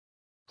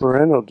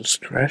Parental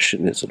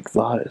discretion is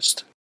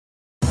advised.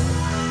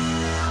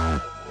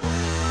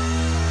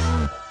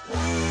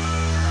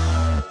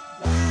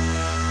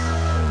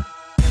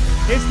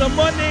 It's the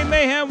Monday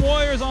Mayhem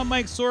Warriors. I'm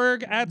Mike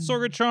Sorg at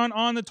Sorgatron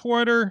on the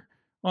Twitter.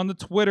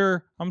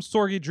 I'm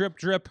Sorgy Drip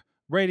Drip,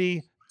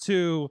 ready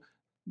to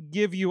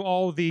give you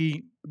all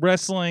the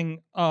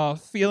wrestling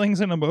feelings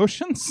and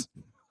emotions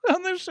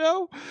on the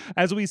show.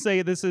 As we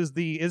say, this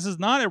is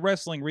not a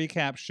wrestling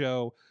recap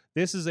show.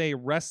 This is a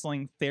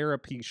wrestling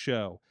therapy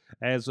show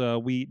as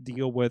we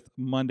deal with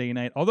Monday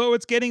night. Although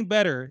it's getting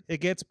better, it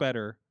gets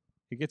better.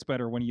 It gets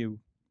better when you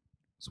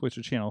switch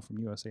the channel from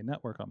USA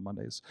Network on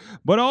Mondays.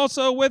 But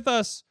also with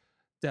us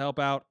to help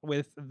out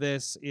with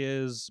this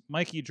is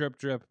Mikey Drip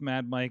Drip,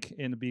 Mad Mike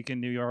in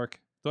Beacon, New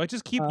York. Do I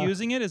just keep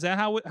using it? Is that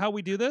how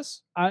we do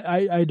this?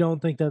 I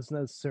don't think that's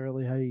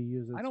necessarily how you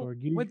use it,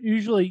 Sorg.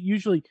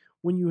 Usually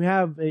when you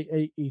have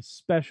a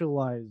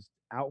specialized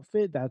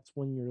outfit, that's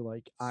when you're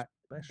like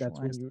that's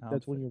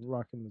when you're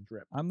rocking the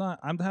drip.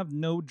 I have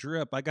no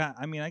drip. I got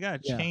a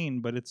chain,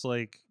 but it's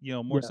like,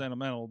 more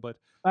sentimental. But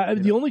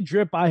the only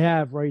drip I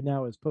have right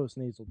now is post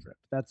nasal drip.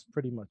 That's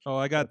pretty much. Oh,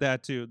 I got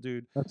that too,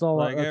 dude. That's all.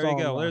 There you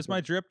go. There's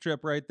my drip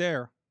right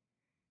there.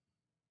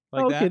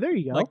 Like okay, there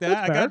you go. Like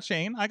that. I got a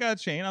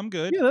chain. I'm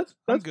good. Yeah,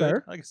 that's good.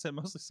 Fair. Like I said,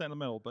 mostly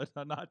sentimental, but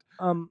not.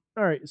 All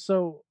right.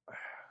 So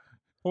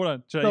hold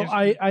on. So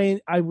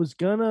I was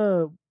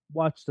gonna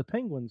watch the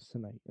Penguins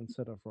tonight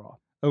instead of Raw.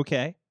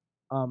 Okay.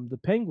 The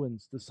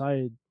Penguins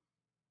decided,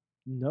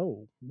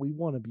 no, we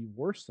want to be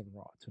worse than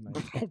Raw tonight.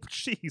 Oh,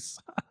 jeez.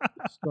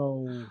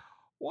 So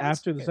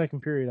after the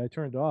second period, I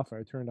turned off.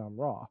 I turned on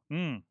Raw.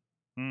 And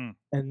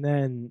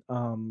then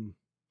from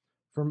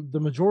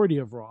the majority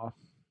of Raw,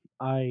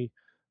 I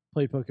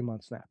played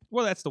Pokemon Snap.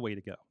 Well, that's the way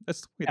to go.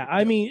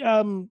 I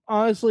mean,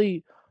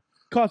 honestly,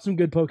 caught some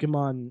good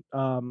Pokemon,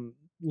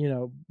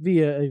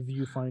 via a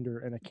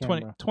viewfinder and a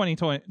camera.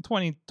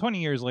 20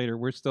 years later,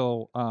 we're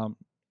still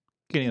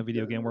getting a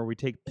video game where we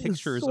take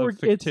pictures of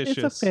fictitious.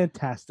 It's a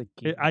fantastic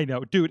game. I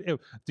know, dude. Can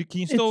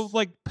you still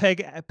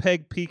peg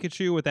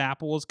Pikachu with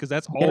apples? Because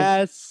that's all.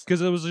 Yes.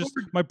 Because it was just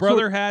my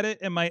brother had it,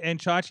 and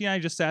Chachi and I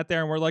just sat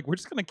there and we're like, we're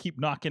just gonna keep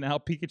knocking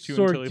out Pikachu until he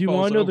falls over. Do you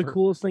want to know the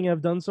coolest thing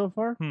I've done so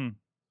far?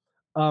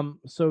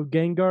 So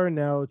Gengar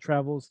now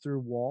travels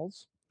through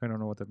walls. I don't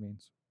know what that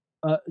means.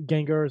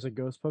 Gengar is a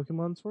ghost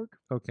Pokemon, Sorg.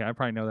 Okay, I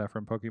probably know that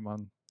from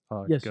Pokemon.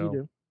 Yes, Go. you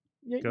do.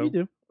 Yeah, Go? you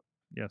do.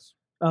 Yes.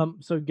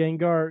 So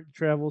Gengar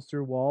travels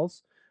through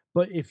walls,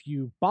 but if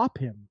you bop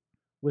him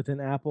with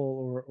an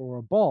apple or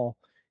a ball,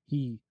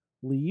 he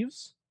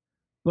leaves.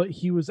 But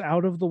he was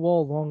out of the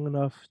wall long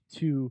enough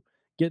to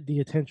get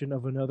the attention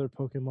of another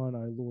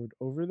Pokemon I lured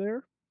over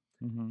there.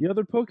 Mm-hmm. The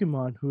other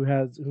Pokemon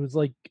who's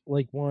like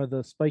one of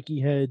the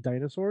spiky head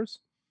dinosaurs,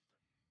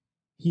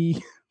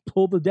 he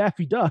pulled the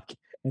Daffy Duck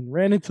and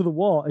ran into the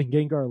wall, and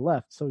Gengar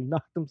left, so he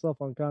knocked himself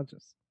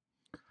unconscious.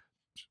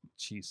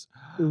 Jeez.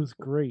 It was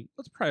great.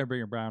 Let's probably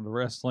bring it around to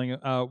wrestling.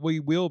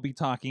 We will be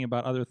talking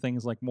about other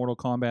things like Mortal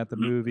Kombat the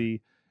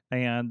movie,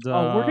 and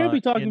we're going to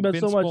be talking about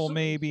so much.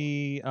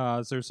 Maybe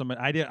there's some.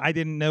 I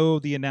didn't know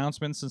the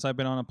announcements since I've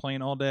been on a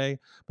plane all day.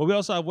 But we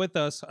also have with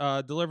us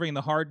delivering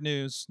the hard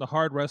news, the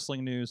hard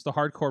wrestling news, the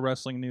hardcore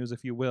wrestling news,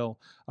 if you will.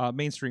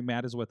 Mainstream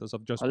Matt is with us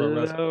of Just Pro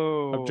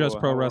Wrestling, of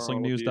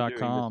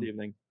JustProWrestlingNews.com.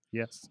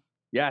 Yes.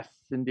 Yes,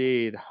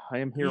 indeed. I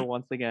am here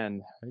once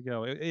again. There you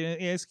go.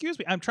 Excuse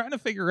me. I'm trying to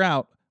figure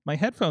out. My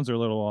headphones are a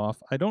little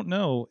off. I don't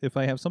know if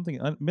I have something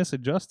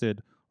misadjusted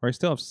or I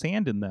still have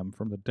sand in them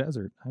from the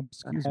desert.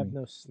 Excuse me. I have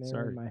no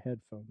snare in my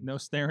headphones. No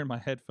snare in my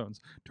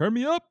headphones. Turn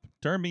me up.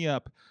 Turn me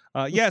up.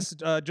 Yes,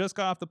 just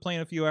got off the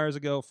plane a few hours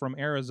ago from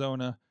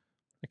Arizona.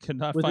 I could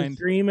not find... With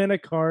a dream and a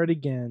card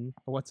again.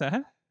 What's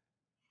that?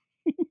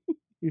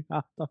 You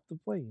hopped off the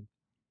plane.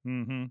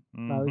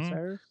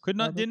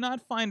 Did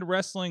not find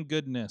wrestling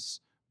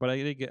goodness, but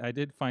I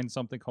did find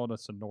something called a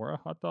Sonora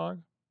hot dog.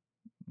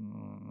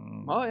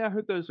 Oh yeah, I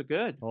heard those are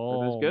good.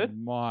 Oh, are those good?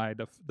 My,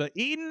 the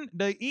eating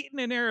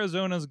in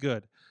Arizona is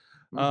good.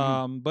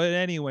 But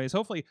anyways,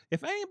 hopefully,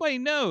 if anybody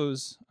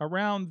knows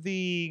around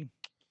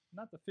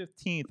not the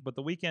 15th, but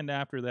the weekend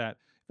after that,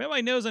 if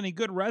anybody knows any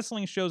good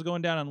wrestling shows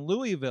going down in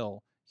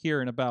Louisville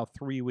here in about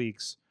 3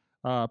 weeks,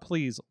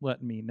 please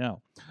let me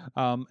know.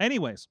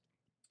 Anyways.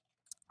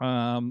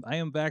 I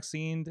am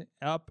vaccinated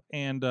up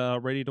and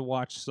ready to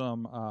watch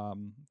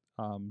some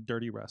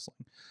dirty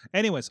wrestling.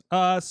 Anyways,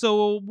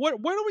 so what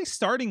are we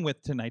starting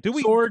with tonight?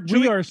 We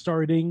are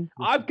starting.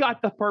 I've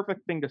got the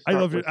perfect thing to start. I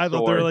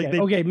love they're like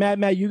okay,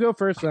 Matt, you go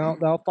first.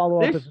 And I'll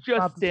follow up. This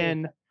just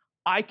in,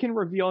 I can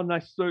reveal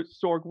nice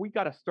Sorg. We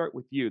got to start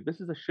with you. This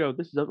is a show.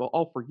 This is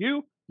all for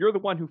you. You're the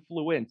one who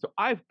flew in, so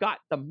I've got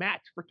the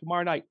match for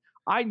tomorrow night.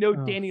 I know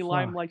Danny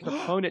Limelight's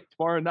opponent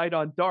tomorrow night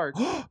on Dark.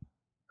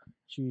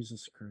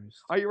 Jesus Christ.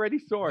 Are you ready,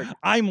 Sorg?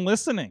 I'm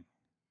listening.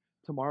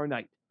 Tomorrow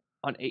night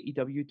on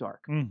AEW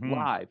Dark,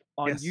 live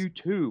on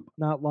YouTube.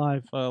 Not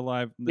live.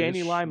 Live.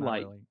 Danny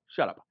Limelight. Really.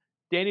 Shut up.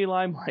 Danny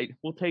Limelight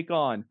will take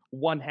on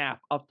one half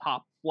of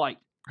Top Flight,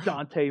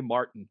 Dante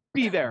Martin.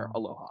 Be there.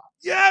 Aloha.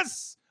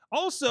 Yes.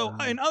 Also,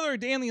 Wow. in other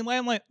Danny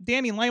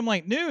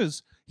Limelight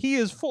news, he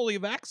is fully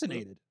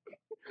vaccinated.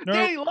 No,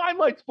 Danny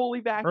Limelight's fully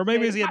vaccinated. or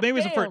maybe it's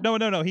the first.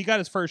 Goddamn. No. He got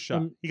his first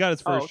shot. He got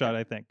his first shot,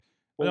 I think. I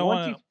Well, don't once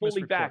wanna he's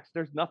fully misreport. vaxxed,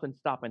 there's nothing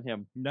stopping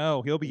him.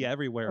 No, he'll be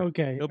everywhere.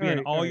 Okay. He'll be in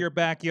all your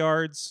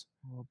backyards.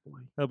 Oh boy.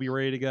 He'll be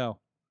ready to go.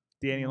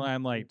 Danny Oh, boy.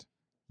 Limelight.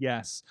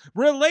 Yes.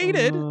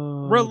 Related.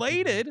 Oh,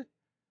 Related.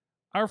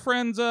 Our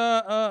friends,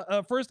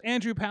 first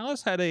Andrew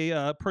Palace had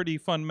a pretty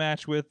fun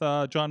match with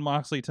John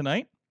Moxley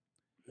tonight.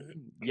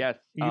 Yes,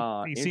 You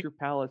see- Andrew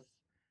Palace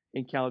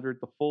encountered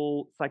the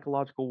full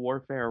psychological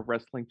warfare of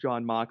wrestling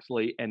John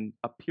Moxley and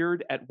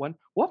appeared at one.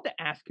 We'll have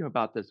to ask him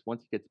about this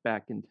once he gets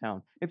back in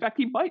town. In fact,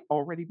 he might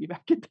already be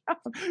back in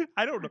town.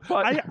 I don't know.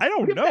 But I we don't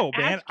have to know,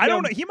 man. ask I don't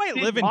him, know. He might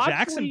did live in Moxley-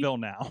 Jacksonville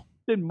now.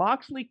 Did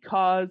Moxley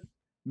cause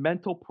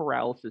mental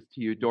paralysis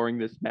to you during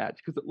this match?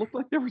 Because it looked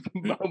like there was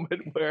a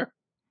moment where,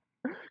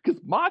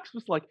 because Mox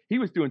was like, he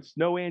was doing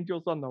snow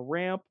angels on the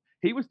ramp.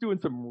 He was doing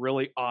some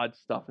really odd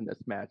stuff in this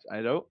match.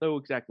 I don't know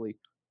exactly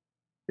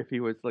if he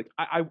was like,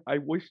 I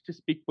wish to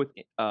speak with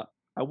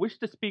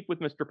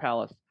Mr.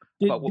 Palace.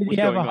 Did about what he was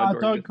have going a on hot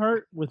during dog this.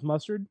 cart with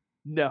mustard?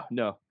 No.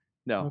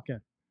 Okay.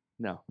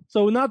 No.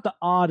 So not the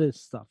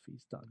oddest stuff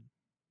he's done.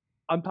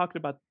 I'm talking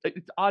about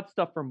it's odd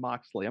stuff from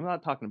Moxley. I'm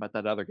not talking about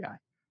that other guy,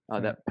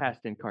 Fair. that past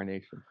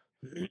incarnation.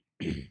 The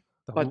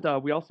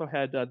But we also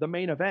had the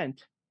main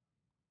event,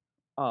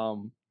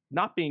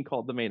 not being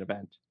called the main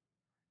event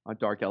on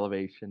Dark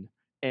Elevation,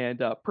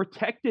 and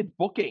protected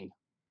booking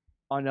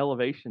on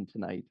Elevation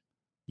tonight.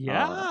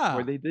 Yeah.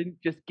 Where they didn't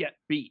just get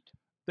beat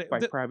The- by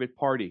the- Private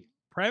Party.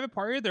 Private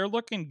Party, they're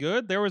looking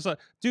good. There was a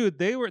dude.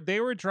 They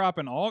were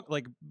dropping all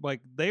like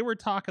they were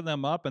talking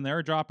them up, and they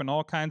were dropping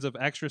all kinds of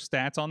extra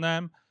stats on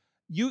them.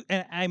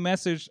 I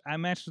messaged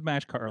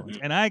Match Carlins,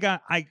 and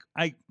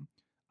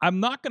I'm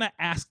not gonna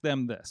ask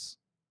them this,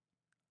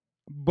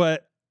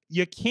 but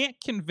you can't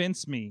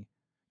convince me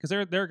because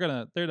they're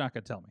not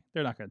gonna tell me.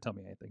 They're not gonna tell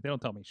me anything. They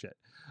don't tell me shit.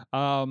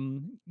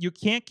 You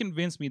can't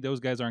convince me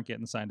those guys aren't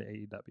getting signed to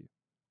AEW.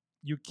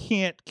 You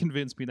can't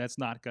convince me that's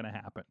not gonna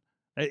happen.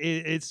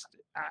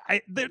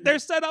 They're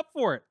set up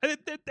for it.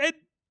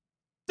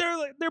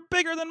 They're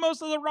bigger than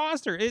most of the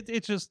roster.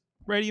 It's just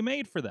ready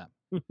made for them.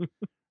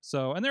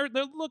 So and they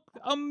look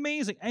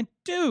amazing. And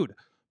dude,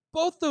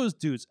 both those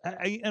dudes.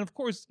 And of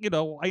course,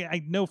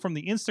 I know from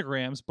the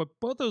Instagrams, but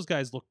both those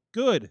guys look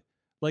good.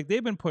 Like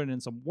they've been putting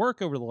in some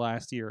work over the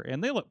last year,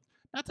 and they look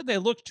not that they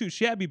looked too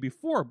shabby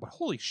before, but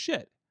holy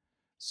shit.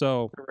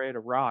 So They're ready to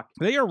rock.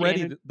 they are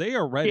ready. Gannon- They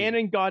are ready.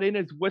 Gannon got in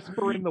his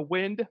whisper in the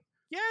wind.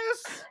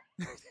 Yes.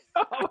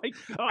 Oh my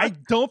god! I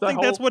don't The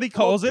think that's whole- what he the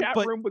whole calls it, chat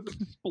but room was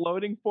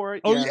exploding for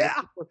it. Oh, the yeah.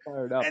 people were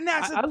fired up. And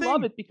that's the I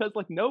love thing. it because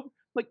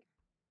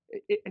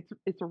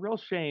it's a real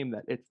shame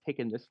that it's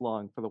taken this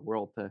long for the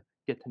world to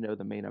get to know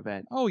the main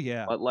event. oh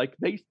yeah. But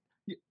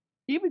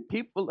even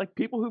people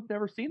who've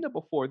never seen them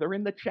before, they're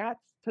in the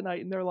chats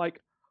tonight and they're like,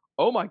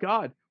 "Oh my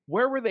god,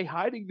 where were they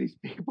hiding these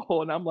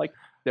people?" And I'm like,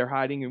 "They're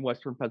hiding in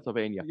Western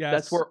Pennsylvania. Yes.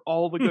 That's where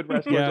all the good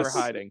wrestlers Yes. are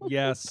hiding.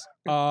 Yes.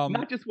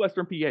 Not just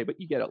Western PA, but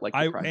you get it. Like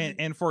the tri-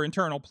 And for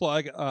internal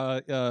plug,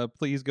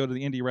 please go to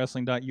the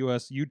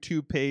IndieWrestling.us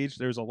YouTube page.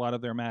 There's a lot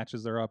of their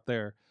matches. They're up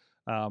there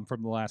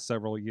from the last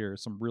several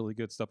years. Some really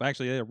good stuff.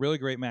 Actually, they had a really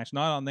great match,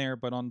 not on there,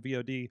 but on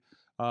VOD.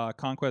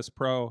 Conquest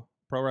Pro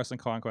Wrestling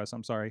Conquest.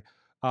 I'm sorry.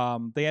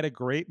 They had a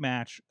great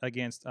match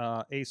against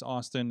Ace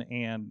Austin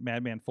and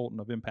Madman Fulton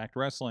of Impact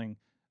Wrestling.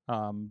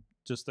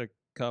 Just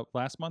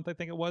last month, I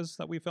think it was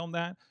that we filmed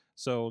that.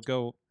 So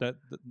go.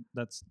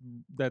 That's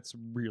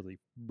really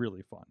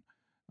really fun.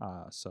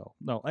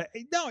 No,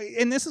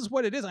 and this is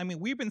what it is. I mean,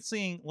 we've been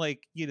seeing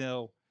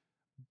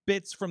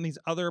bits from these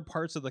other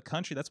parts of the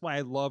country. That's why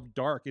I love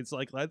Dark. It's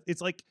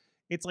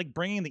like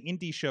bringing the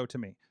indie show to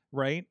me,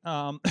 right?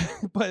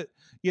 But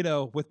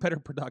with better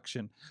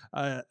production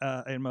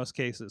in most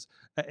cases,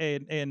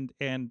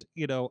 and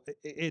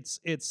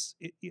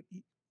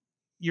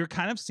you're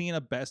kind of seeing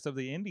a best of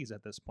the indies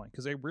at this point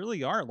because they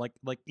really are like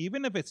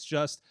even if it's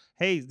just,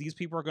 hey, these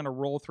people are going to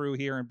roll through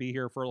here and be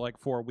here for like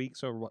 4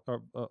 weeks or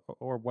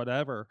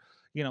whatever,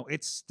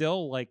 it's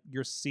still like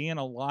you're seeing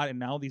a lot, and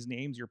now these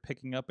names you're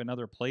picking up in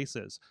other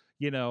places,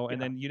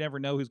 and then you never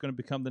know who's going to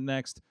become the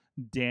next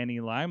Danny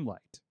Limelight.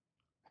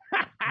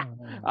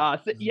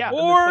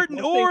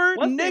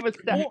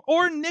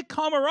 Or Nick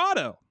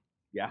Camarado.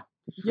 Yeah.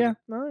 Yeah,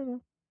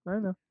 I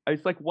know.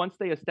 It's like once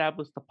they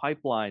establish the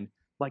pipeline,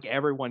 like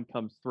everyone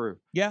comes through.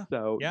 Yeah.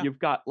 So Yeah. you've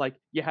got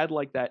you had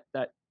that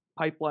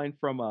pipeline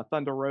from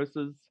Thunder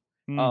Rosa's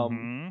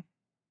Mhm.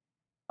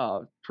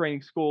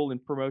 training school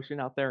and promotion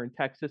out there in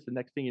Texas, and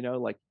next thing you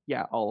know,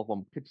 all of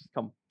them could just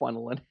come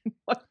funneling in,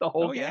 like the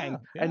whole Oh, yeah, gang.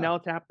 yeah. And now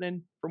it's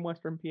happening from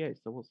Western PA,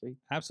 so we'll see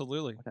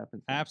Absolutely. what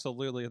happens.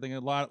 Absolutely. I think a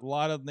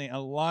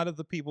lot of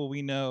the people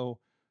we know,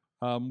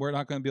 we're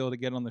not going to be able to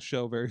get on the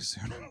show very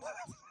soon.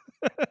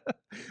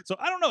 So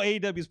I don't know.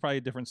 AEW is probably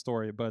a different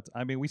story, but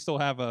I mean, we still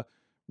have a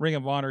Ring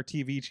of Honor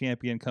TV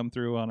champion come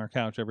through on our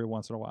couch every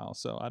once in a while.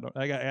 So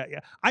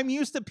I'm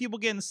used to people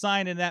getting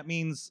signed, and that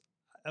means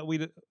that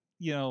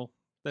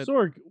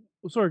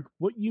Sorg,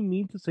 what you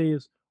mean to say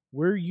is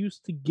we're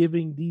used to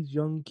giving these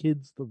young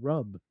kids the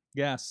rub.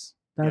 Yes.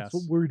 That's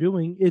what we're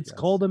doing. It's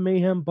called a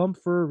mayhem bump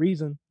for a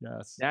reason.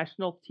 Yes.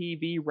 National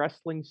TV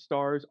wrestling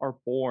stars are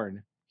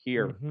born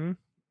here.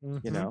 Mm-hmm.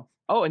 You know.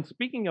 Oh, and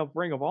speaking of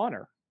Ring of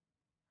Honor,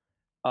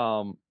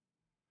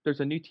 there's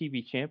a new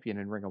TV champion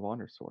in Ring of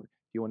Honor, Sorg.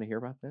 Do you want to hear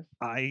about this?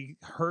 I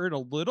heard a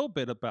little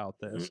bit about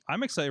this.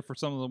 I'm excited for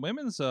some of the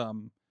women's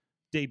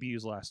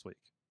debuts last week.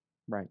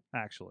 Right.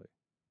 Actually.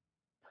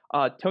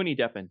 Tony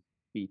Deppen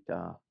beat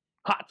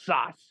Hot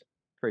Sauce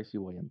Tracy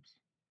Williams.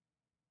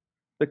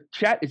 The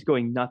chat is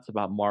going nuts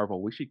about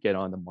Marvel. We should get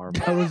on the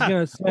Marvel. I was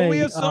gonna say, well, we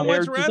have so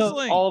much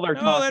wrestling. All they're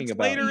talking that's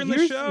about. later in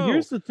the show.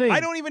 Here's the thing. I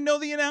don't even know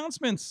the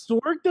announcements.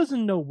 Sorg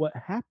doesn't know what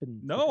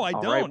happened. No, I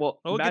don't. All right, well,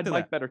 we'll Mad get to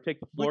Mike that. better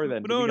take the floor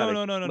then. No.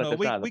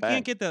 We can't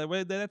can't get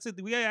that. That's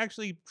it. We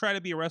actually try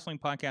to be a wrestling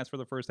podcast for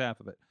the first half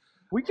of it.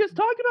 We just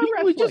talked about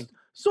wrestling.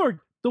 Sorg,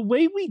 the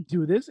way we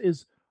do this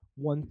is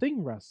one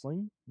thing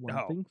wrestling,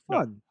 one thing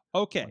fun.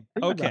 Okay.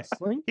 One thing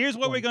wrestling, Here's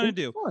what we're one going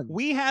to thing do. fun.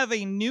 We have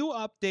a new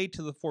update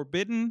to the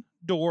Forbidden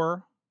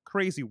Door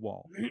Crazy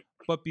Wall.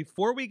 But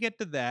before we get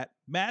to that,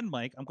 Mad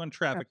Mike, I'm going to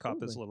traffic cop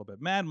this a little bit.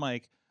 Mad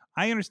Mike,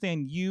 I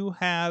understand you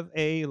have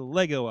a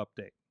Lego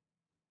update.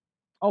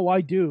 Oh,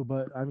 I do,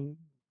 but I mean,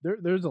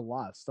 there's a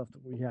lot of stuff that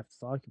we have to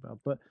talk about.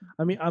 But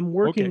I mean, I'm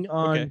working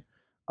on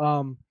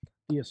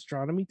the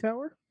astronomy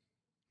tower.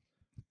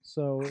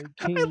 So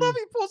I love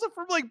he pulls it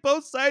from like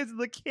both sides of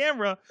the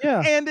camera,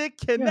 yeah, and it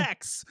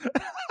connects.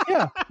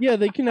 yeah,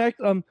 they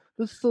connect.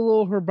 This is the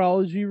little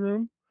herbology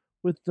room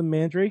with the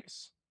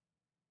mandrakes.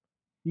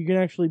 You can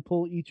actually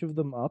pull each of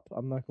them up.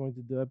 I'm not going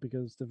to do it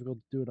because it's difficult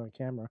to do it on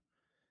camera.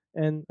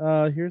 And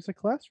here's a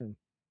classroom.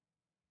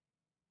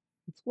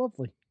 It's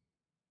lovely.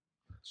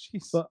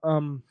 Jeez.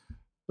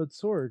 But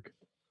Sorg.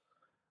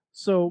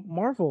 So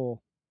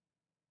Marvel,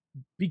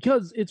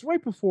 because it's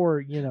right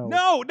before,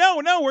 No,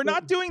 we're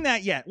not doing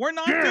that yet. We're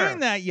not doing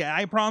that yet.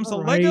 I promised a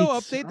Lego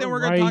update, then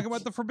we're going to talk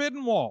about the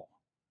Forbidden Wall.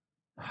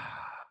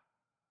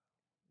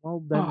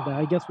 Well, then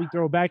I guess we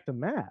throw back to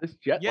Matt. This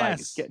jet lag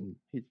is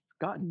he's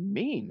gotten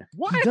mean.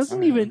 What? He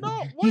doesn't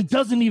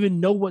even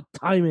know what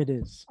time it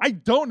is. I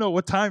don't know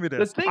what time it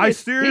is. The thing is,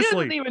 seriously, he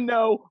doesn't even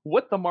know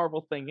what the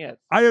Marvel thing is.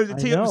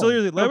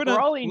 Seriously, for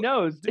all he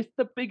knows, it's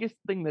the biggest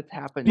thing that's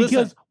happened.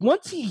 Because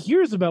once he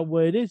hears about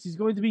what it is, he's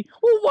going to be,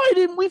 well, why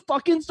didn't we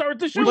fucking start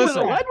the show?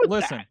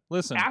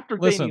 Listen. After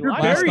last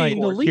night,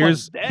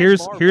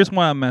 here's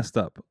why I'm messed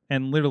up.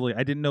 And literally,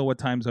 I didn't know what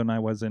time zone I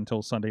was in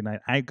until Sunday night.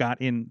 I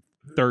got in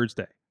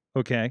Thursday.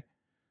 Okay,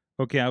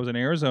 I was in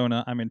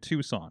Arizona. I'm in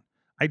Tucson.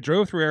 I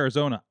drove through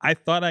Arizona. I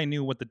thought I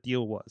knew what the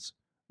deal was,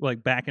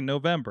 like back in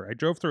November. I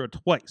drove through it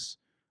twice.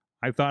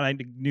 I thought I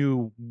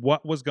knew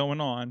what was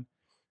going on.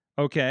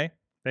 Okay.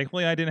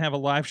 Thankfully, I didn't have a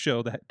live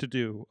show to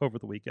do over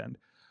the weekend.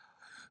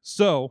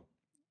 So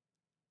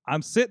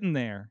I'm sitting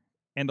there,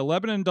 and the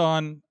Lebanon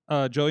Dawn,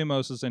 Joey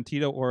Moses, and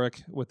Tito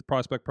Oric with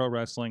Prospect Pro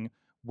Wrestling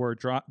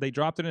they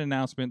dropped an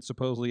announcement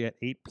supposedly at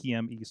 8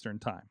 p.m. Eastern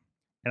time.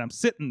 And I'm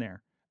sitting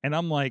there, and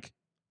I'm like,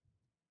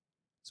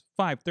 it's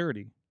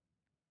 5:30.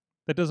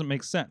 That doesn't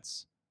make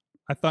sense.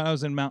 I thought I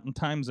was in Mountain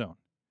Time Zone.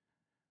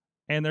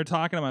 And they're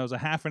talking about it was a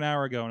half an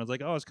hour ago. And it's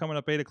like, oh, it's coming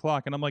up 8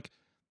 o'clock. And I'm like,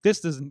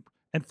 this doesn't.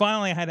 And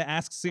finally, I had to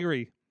ask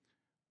Siri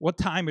what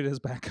time it is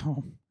back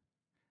home.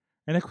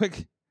 And a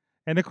quick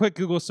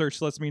Google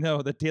search lets me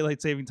know that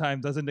daylight saving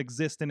time doesn't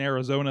exist in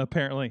Arizona,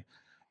 apparently.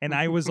 And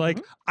I was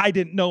like, I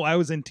didn't know I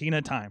was in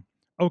Tina time.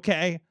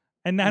 Okay?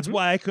 And that's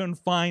why I couldn't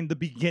find the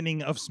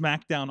beginning of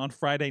SmackDown on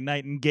Friday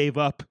night and gave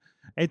up.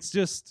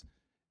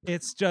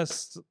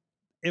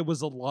 It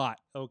was a lot,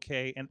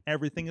 okay? And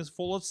everything is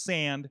full of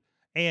sand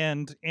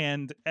and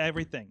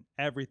everything.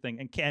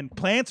 And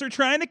plants are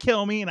trying to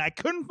kill me, and I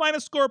couldn't find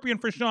a scorpion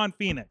for Sean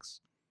Phoenix.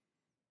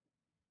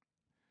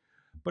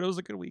 But it was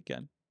a good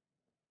weekend.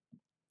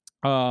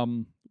 What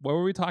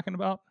were we talking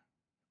about?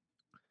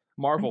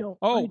 Marvel.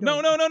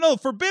 No.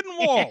 Forbidden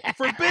Wall.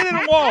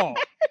 Forbidden Wall.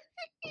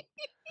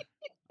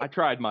 I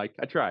tried, Mike.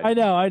 I tried. I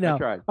know. I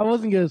tried. I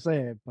wasn't going to say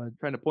it, but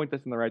trying to point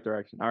this in the right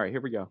direction. All right, here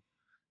we go.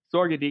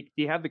 Sorg, do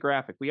you have the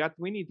graphic? We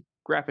need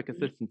graphic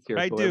assistance here.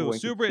 I do.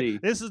 Super.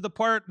 This is the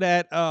part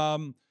that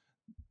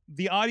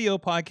the audio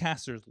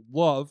podcasters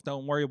love.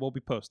 Don't worry, we'll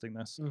be posting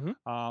this.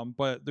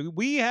 But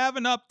we have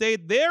an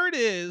update. There it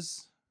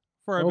is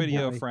for our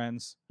video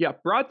friends. Yeah,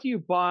 brought to you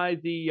by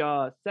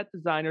the set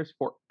designers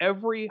for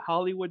every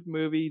Hollywood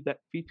movie that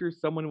features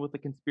someone with a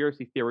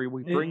conspiracy theory.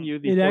 We bring you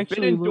the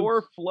Forbidden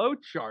Door flow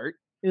chart.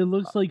 It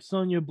looks like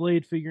Sonya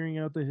Blade figuring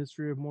out the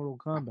history of Mortal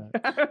Kombat.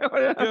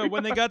 Yeah,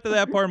 when they got to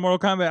that part of Mortal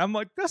Kombat, I'm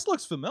like, this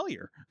looks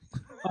familiar.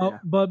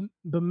 But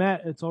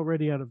Matt, it's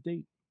already out of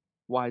date.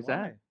 Why is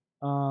that?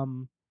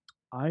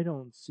 I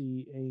don't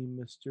see a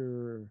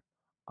Mr.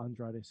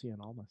 Andrade Cien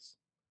Almas.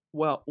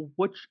 Well,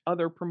 which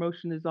other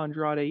promotion is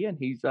Andrade in?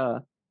 He's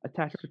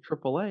attached to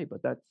AAA,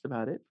 but that's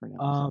about it for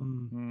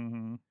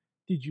now.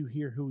 Did you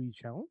hear who he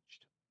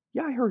challenged?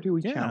 Yeah, I heard who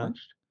he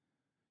challenged.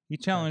 He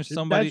challenged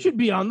somebody. That should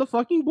be on the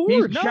fucking board.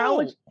 He's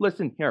challenged.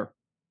 Listen here.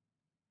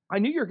 I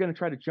knew you were going to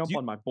try to jump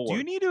on my board. Do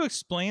you need to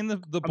explain the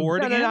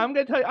board again? No, I'm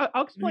going to tell you.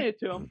 I'll explain it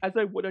to him as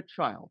I would a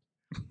child.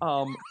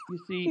 You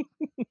see,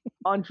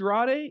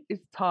 Andrade is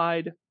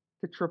tied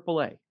to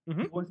AAA.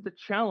 He wants to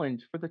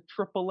challenge for the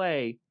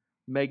AAA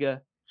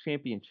Mega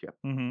Championship.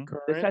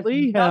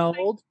 Currently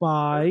held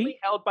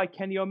by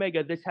Kenny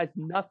Omega. This has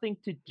nothing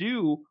to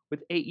do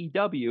with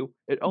AEW.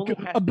 It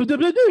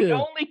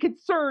only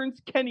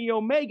concerns Kenny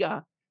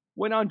Omega.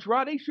 When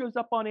Andrade shows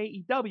up on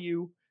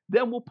AEW,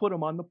 then we'll put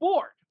him on the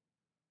board.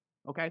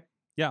 Okay?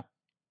 Yeah.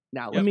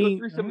 Now, let's go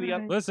through some of the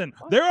other... Listen,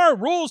 there are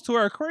rules to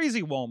our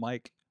crazy wall,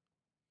 Mike.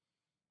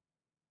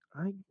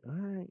 All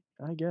right,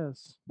 I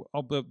guess.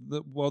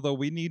 Although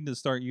we need to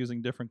start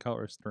using different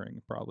color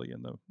string probably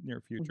in the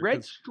near future.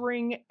 Red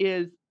string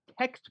is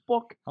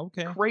textbook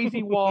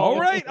crazy wall. All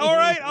right.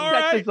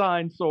 Set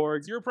design, Sorg.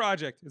 It's your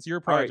project.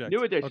 All right,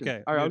 new editions.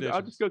 Okay. All right,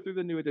 I'll just go through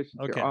the new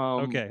editions okay. here.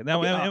 Okay.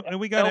 Now, and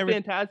we got El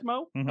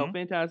Phantasmo. El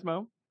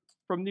Phantasmo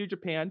from New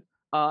Japan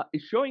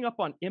is showing up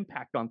on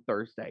Impact on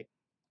Thursday.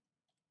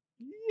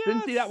 Yes.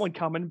 Didn't see that one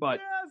coming, but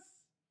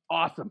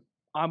awesome.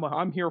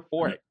 I'm here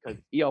for it because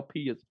ELP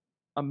is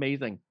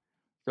amazing.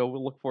 So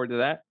we'll look forward to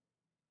that.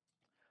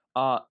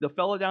 The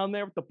fella down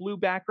there with the blue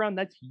background,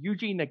 that's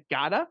Yuji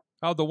Nagata.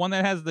 Oh, the one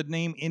that has the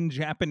name in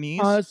Japanese?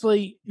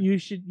 Honestly, you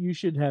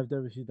should have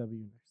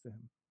WCW next to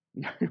him.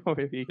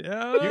 Maybe.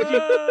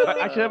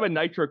 I should have a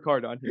Nitro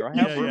card on here.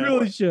 You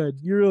really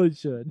should.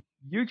 Yuji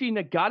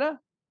Nagata,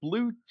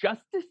 Blue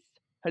Justice,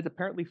 has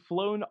apparently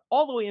flown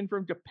all the way in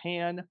from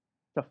Japan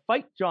to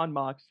fight Jon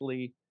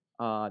Moxley.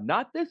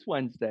 Not this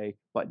Wednesday,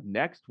 but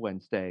next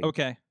Wednesday.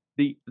 Okay.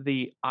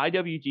 The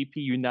IWGP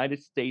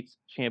United States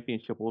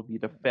Championship will be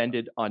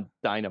defended on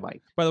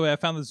Dynamite. By the way, I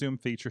found the Zoom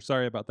feature.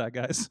 Sorry about that,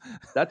 guys.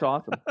 That's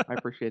awesome. I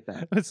appreciate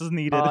that. This is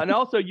needed. And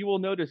also, you will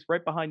notice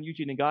right behind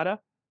Yuji Nagata,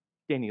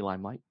 Danny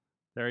Limelight.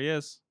 There he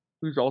is.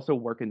 Who's also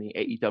working the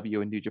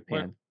AEW in New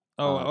Japan.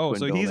 So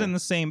he's in the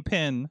same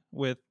pin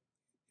with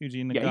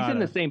Yuji Nagata. Yeah, he's in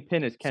the same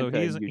pin as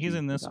Kenta. So he's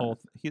in this whole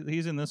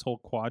he's in this whole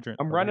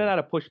quadrant. I'm running out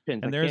of push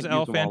pins. And there's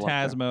El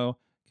Phantasmo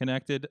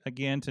connected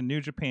again to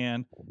New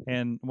Japan,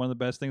 and one of the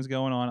best things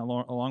going on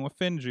along with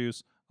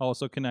FinJuice,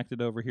 also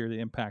connected over here to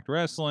Impact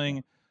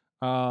Wrestling.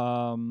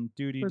 So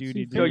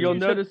you'll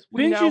notice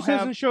FinJuice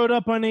hasn't showed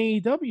up on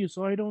AEW,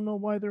 so I don't know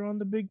why they're on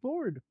the big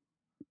board.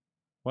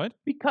 What?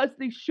 Because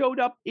they showed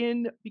up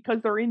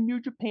because they're in New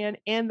Japan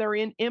and they're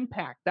in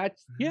Impact.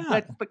 That's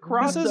the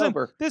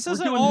crossover. This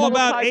isn't all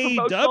about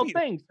AEW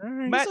things.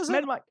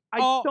 Right. I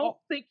don't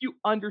think you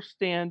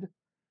understand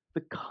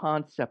the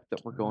concept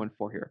that we're going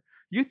for here.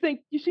 You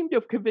seem to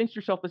have convinced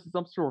yourself this is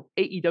some sort of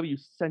AEW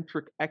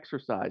centric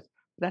exercise.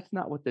 That's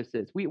not what this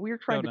is. We are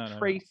trying to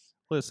trace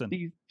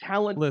these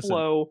talent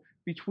flow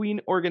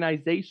between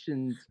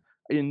organizations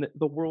in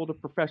the world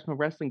of professional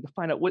wrestling to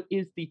find out what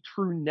is the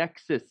true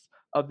nexus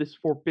of this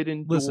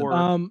forbidden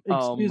door.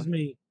 Excuse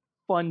me.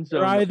 Fun zone.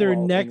 You're either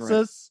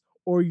Nexus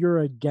or you're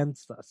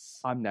against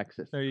us. I'm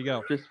Nexus. There you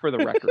go. Just for the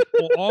record.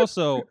 Well,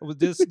 also,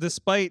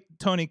 despite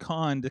Tony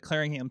Khan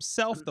declaring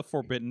himself the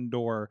Forbidden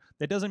Door,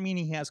 that doesn't mean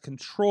he has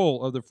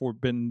control of the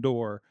Forbidden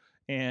Door.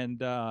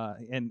 And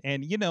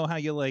you know how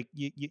you like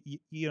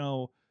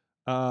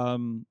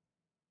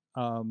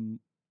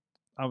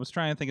I was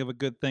trying to think of a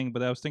good thing,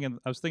 but I was thinking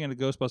of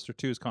Ghostbuster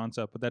 2's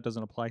concept, but that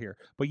doesn't apply here.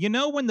 But you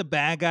know when the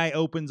bad guy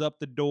opens up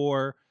the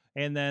door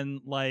and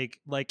then like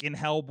in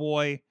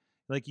Hellboy,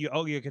 like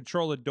you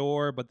control the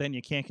door, but then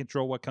you can't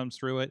control what comes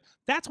through it.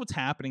 That's what's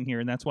happening here,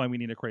 and that's why we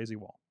need a crazy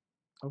wall.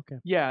 Okay.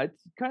 Yeah,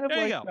 it's kind of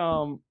like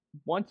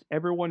once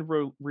everyone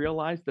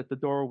realized that the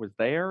door was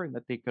there and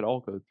that they could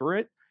all go through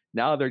it,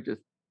 now they're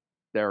just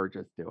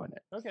doing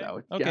it. Okay. So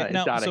it's, okay. it's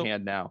out of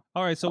hand now.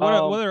 All right. So what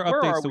other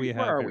updates do we have?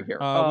 Where are we here?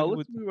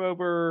 Let's move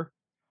over.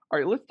 All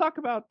right. Let's talk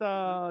about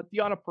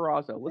Deonna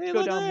Purrazzo. Let's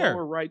go down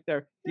lower right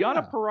there.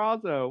 Deonna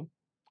Purrazzo,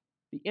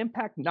 the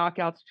Impact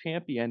Knockouts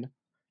champion,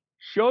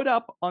 showed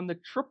up on the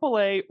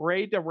AAA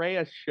Rey de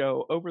Reyes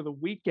show over the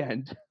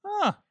weekend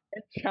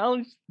and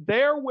challenged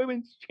their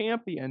women's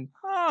champion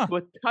to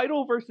a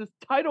title versus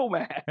title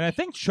match. And I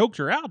think choked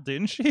her out,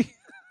 didn't she?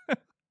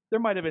 There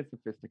might have been some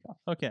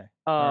fisticuffs. Okay.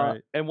 All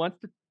right. And wants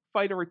to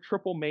fight her at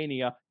Triple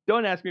Mania.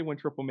 Don't ask me when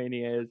Triple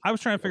Mania is. I was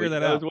trying to figure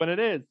that out. When it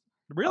is.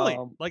 Really?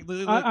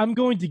 I'm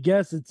going to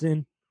guess it's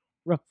in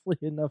roughly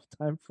enough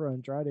time for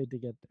Andrade to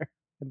get there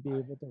and be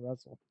able to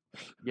wrestle.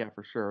 Yeah,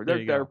 for sure.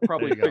 They're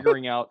probably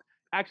figuring out.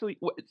 Actually,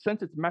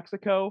 since it's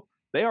Mexico,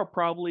 they are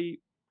probably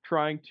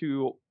trying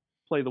to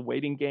play the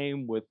waiting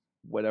game with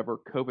whatever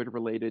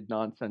COVID-related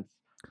nonsense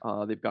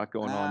they've got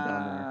going on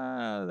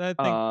down there.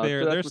 I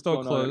think they're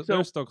still close.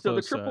 They're still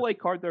close. So the AAA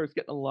card there is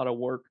getting a lot of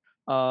work.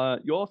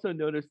 You also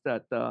notice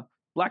that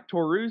Black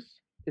Taurus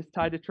is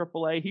tied to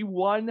AAA. He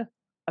won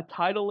a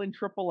title in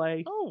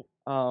AAA.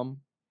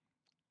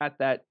 At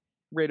that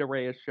Rey de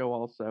Reyes show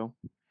also.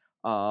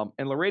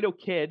 And Laredo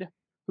Kid,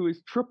 who is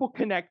triple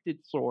connected,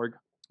 Sorg.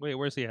 Wait,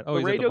 where's he at? Oh,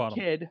 Laredo he's at the bottom.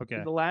 Kid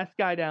is the last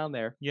guy down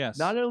there. Yes.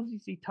 Not only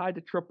is he tied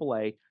to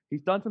AAA,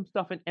 he's done some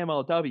stuff in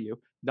MLW.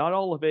 Not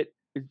all of it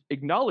is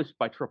acknowledged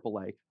by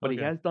AAA, but he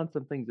Okay. has done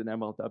some things in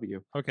MLW.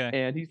 Okay.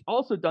 And he's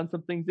also done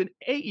some things in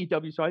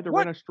AEW, so I had to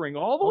run a string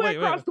all the way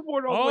across the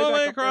board, all the way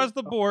back up across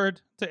there. the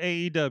board to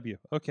AEW.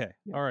 Okay.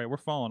 Yeah. All right, we're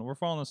following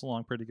this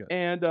along pretty good.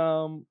 And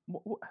who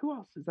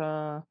else is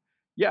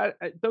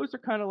those are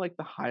kind of like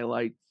the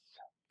highlights.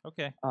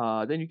 Okay.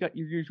 Then you got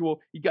your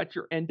usual, you got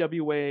your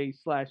NWA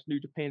 / New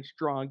Japan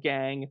Strong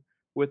Gang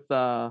with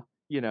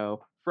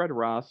Fred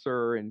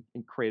Rosser and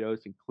Kratos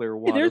and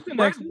Clearwater. there's the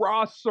Fred Nexus.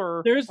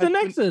 Rosser. There's the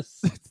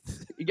Nexus.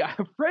 Yeah,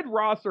 Fred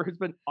Rosser has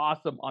been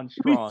awesome on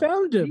We Strong.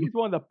 found him. He's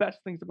one of the best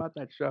things about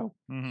that show.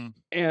 Mm-hmm.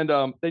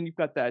 And then you've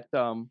got that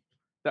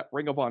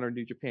Ring of Honor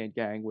New Japan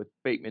gang with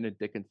Bateman and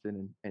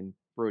Dickinson and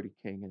Brody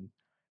King,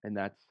 and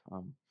that's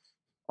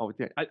always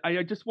there.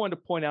 I just wanted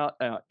to point out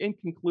in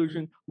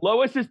conclusion,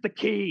 Lois is the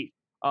key.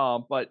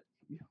 But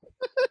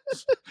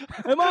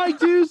Am I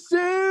too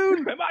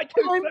soon? am I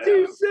too I'm soon?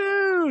 too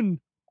soon.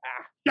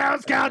 Girl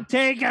Scout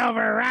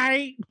takeover,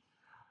 right?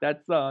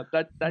 That's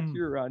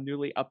your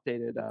newly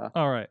updated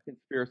All right.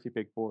 conspiracy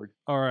big board.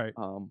 All right.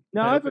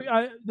 Now,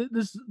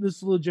 this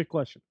is a legit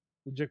question.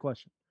 Legit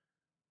question.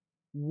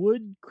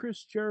 Would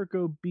Chris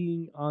Jericho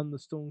being on the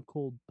Stone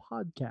Cold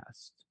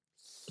podcast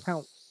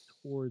count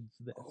towards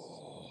this?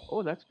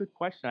 Oh, that's a good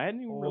question. I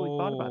hadn't even really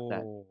thought about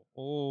that.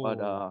 Oh.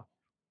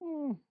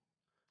 But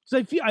So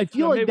I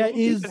feel like maybe that we'll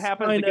see if is it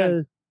happens kind again.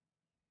 of.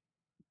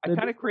 I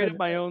kind of created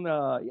my own.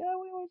 What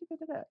was it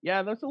to that?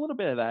 Yeah, there's a little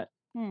bit of that.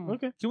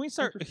 Okay. Can we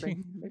start?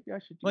 Interesting. Maybe I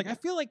should. Do Like, that. I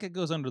feel like it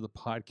goes under the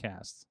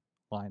podcast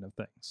line of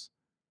things.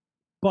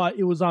 But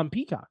it was on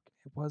Peacock.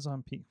 It was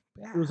on P.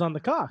 It was on the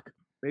cock.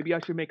 Maybe I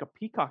should make a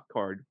peacock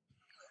card.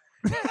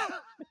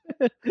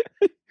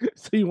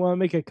 So you want to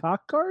make a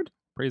cock card?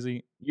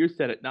 Crazy. You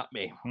said it, not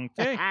me.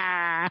 Okay.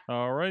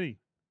 Alrighty.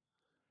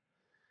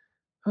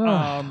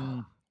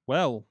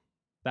 Well,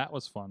 that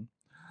was fun.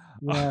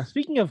 Yeah.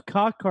 Speaking of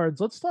cock cards,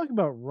 let's talk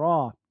about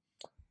Raw.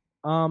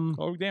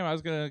 Oh damn! I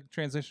was gonna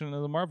transition into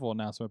the Marvel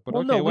announcement, but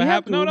Well, okay. no, What we have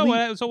happened? to No, at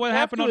no. least- So what we have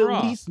happened to on Raw?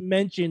 At least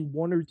mention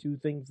one or two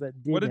things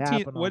that did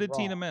happen. What did on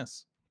Tina Raw.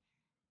 miss?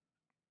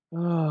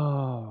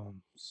 Oh,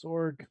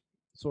 Sorg.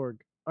 All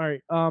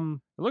right. It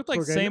looked like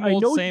Sorg, same I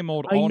old, know- same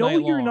old. I all know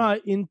night you're long. not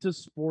into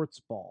sports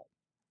ball.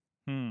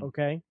 Hmm.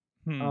 Okay.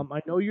 Hmm.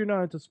 I know you're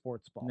not into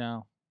sports ball.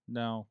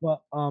 No.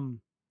 But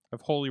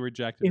I've wholly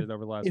rejected it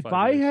over the last if 5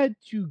 I years. had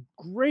to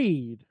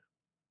grade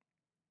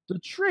the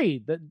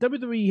trade that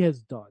WWE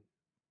has done,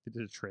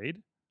 Did it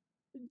trade?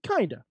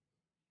 kinda.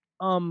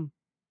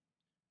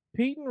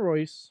 Peyton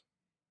Royce,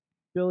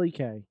 Billy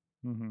Kay,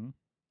 Mm-hmm.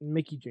 and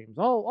Mickey James,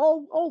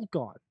 all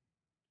gone.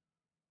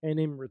 And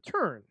in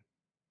return,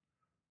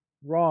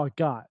 Raw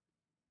got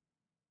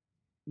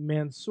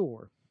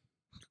Mansoor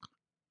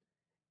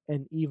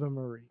and Eva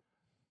Marie.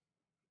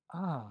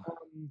 Ah.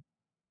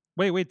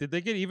 Wait. Did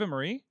they get Eva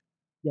Marie?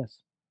 Yes.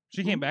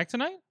 She came back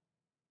tonight?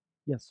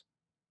 Yes.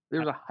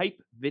 There's a hype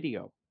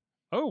video.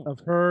 Oh. Of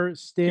her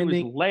She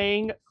standing. was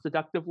laying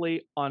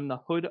seductively on the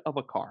hood of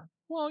a car.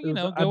 Well, It you was-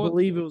 know, I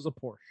believe it was a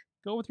Porsche.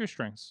 go with your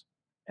strengths.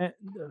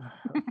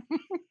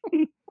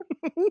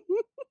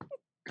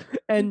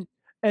 And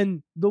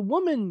and the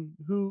woman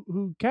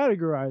who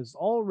categorized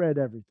all read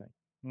everything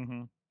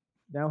Mm-hmm.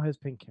 now has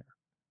pink hair.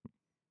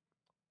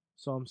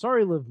 So I'm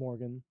sorry, Liv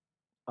Morgan.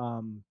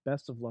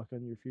 Best of luck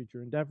on your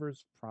future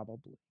endeavors.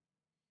 Probably.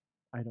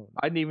 I don't know.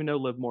 I didn't even know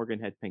Liv Morgan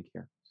had pink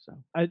hair. So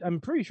I'm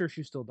pretty sure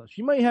she still does.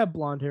 She might have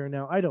blonde hair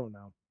now. I don't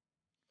know.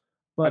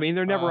 But I mean,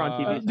 they're never on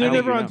TV. so they're how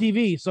never would on you know?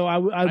 TV, so I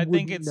I think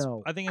wouldn't it's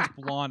know. I think it's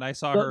blonde. I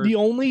saw But her. the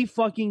only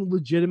fucking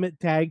legitimate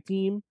tag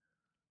team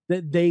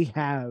that they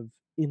have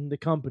in the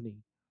company,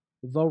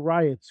 the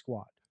Riot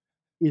Squad,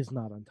 is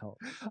not on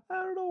television. I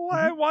don't know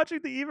why I'm watching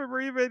the Eva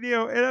Marie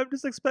video and I'm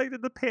just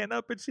expecting to pan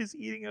up and she's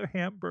eating a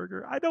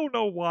hamburger. I don't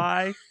know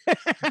why.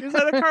 Is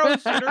that a Carl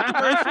Jenner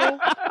commercial?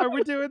 Are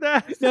we doing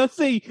that? Now,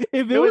 see,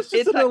 if it was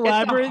just It's an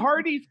elaborate, it's a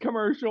Hardee's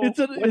commercial it's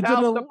an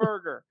without el- the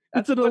burger.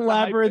 it's an That's what the hype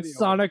elaborate video is.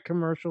 Sonic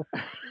commercial.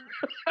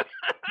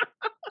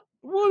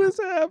 What is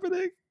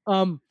happening?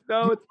 No, it's the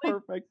only-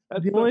 perfect.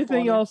 That's The so only thing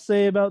funny. I'll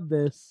say about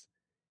this,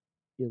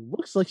 it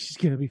looks like she's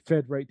gonna be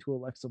fed right to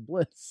Alexa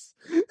Bliss,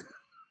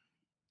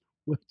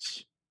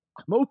 which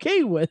I'm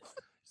okay with.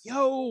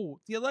 Yo,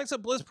 the Alexa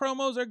Bliss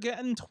promos are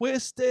getting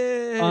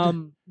twisted.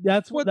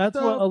 That's What what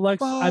the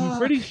Alexa. I'm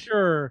pretty fuck?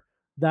 sure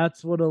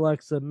that's what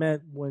Alexa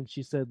meant when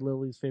she said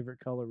Lily's favorite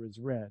color is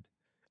red,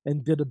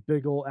 and did a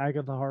big old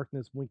Agatha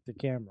Harkness wink to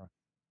camera.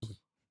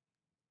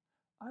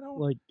 I don't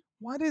Like,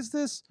 what is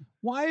this?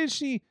 Why is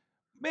she?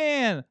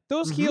 Man,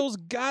 those Mhm. heels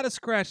gotta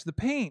scratch the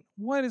paint.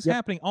 What is Yep.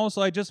 happening?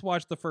 Also, I just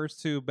watched the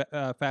first two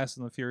Fast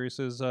and the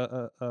Furiouses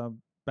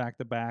back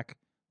to back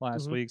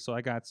last Mhm. week, so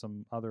I got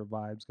some other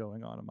vibes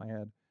going on in my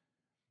head.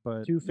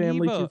 But Too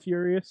Family, Too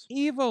Furious,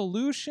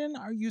 Evolution?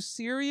 Are you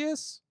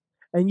serious?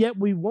 and yet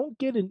we won't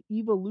get an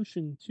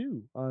Evolution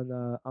 2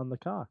 on the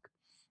cock.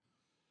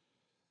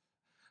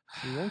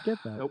 We won't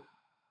get that. Nope.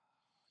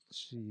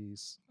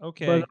 Jeez.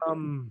 Okay. But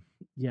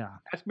yeah.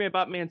 Ask me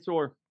about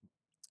Mansoor.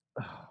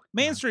 Oh,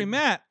 Mainstream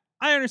Matt,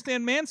 I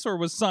understand Mansoor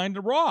was signed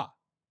to Raw.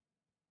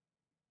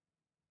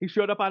 He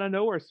showed up out of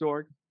nowhere,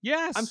 Sorg.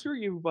 Yes. I'm sure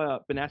you've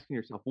been asking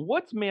yourself,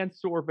 what's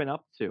Mansoor been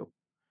up to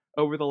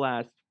over the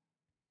last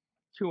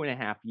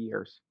 2.5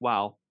 years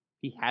while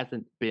he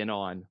hasn't been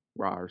on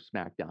Raw or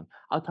SmackDown?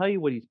 I'll tell you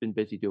what he's been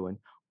busy doing.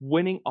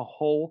 Winning a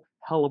whole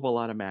hell of a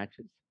lot of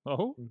matches.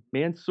 Oh.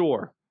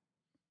 Mansoor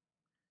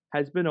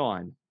has been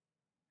on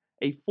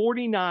a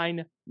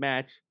 49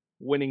 match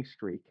winning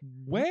streak.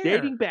 Where?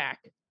 Dating back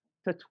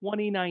to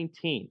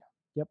 2019.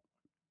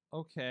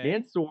 Okay.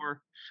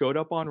 Mansoor showed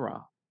up on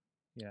Raw.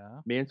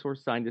 Yeah. Mansoor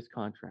signed his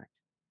contract.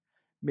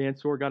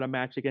 Mansoor got a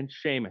match against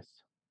Sheamus.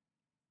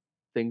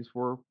 Things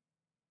were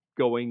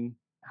going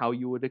how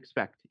you would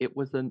expect. It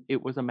was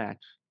a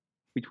match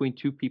between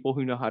two people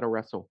who know how to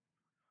wrestle.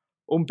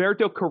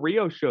 Humberto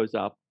Carrillo shows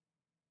up,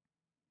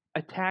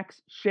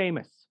 attacks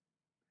Sheamus.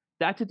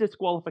 That's a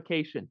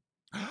disqualification.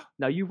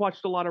 Now you've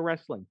watched a lot of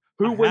wrestling.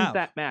 Who wins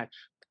that match?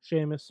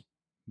 Sheamus.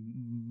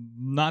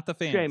 Not the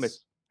fans.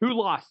 Sheamus. Who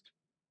lost?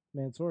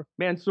 Mansoor.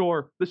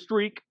 Mansoor. The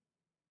streak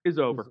is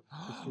over.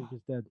 The streak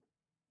is dead.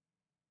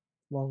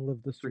 Long live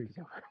the streak. Streak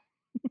is over.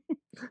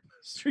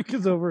 Streak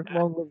is over.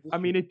 Long live the streak. I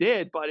mean, it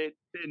did, but it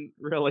didn't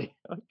really.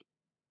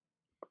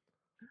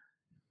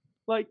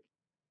 Like,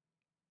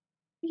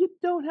 you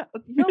don't have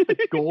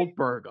to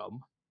Goldberg them.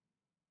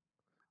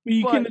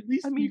 You But, can at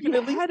least. I mean, you can you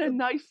at least. had a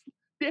nice.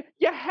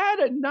 You had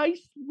a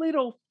nice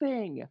little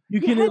thing. You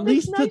You can had at this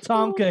least nice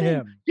little Tatanka thing.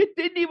 him. You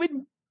didn't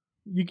even.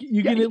 You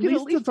Yeah, can you at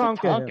least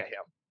Tatanka him.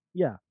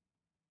 Yeah.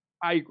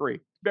 I agree.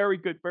 Very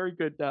good. Very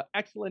good.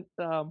 Excellent.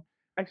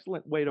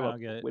 Excellent way I don't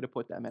get to it. way to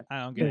put that, man. I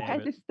don't You get any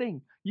had of it. this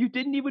thing. You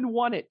didn't even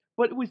want it,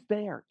 but it was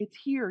there. It's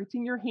here. It's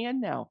in your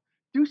hand now.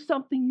 Do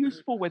something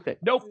useful with it.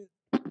 Nope.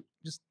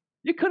 Just-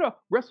 You could have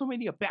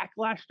WrestleMania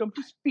backlashed him.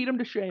 Just feed him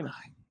to Sheamus.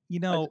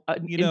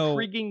 An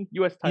intriguing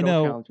U.S.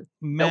 title challenger.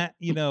 Matt,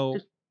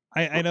 Just-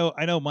 I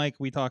know, Mike,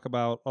 we talk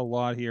about a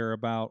lot here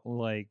about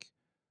like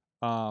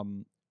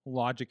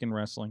logic in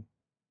wrestling.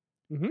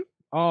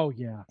 Oh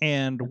yeah.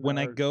 And And when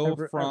I our go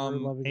ever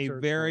from loving a search for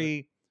it.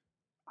 very,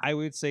 I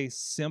would say,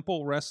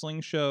 simple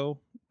wrestling show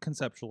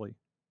conceptually,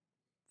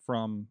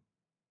 from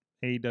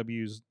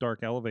AEW's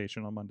Dark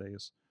Elevation on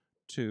Mondays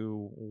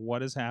to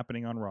what is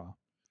happening on Raw,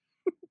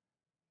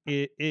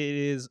 it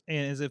is,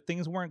 and as if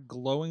things weren't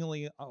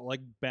glowingly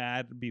like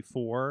bad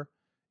before,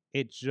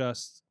 it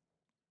just,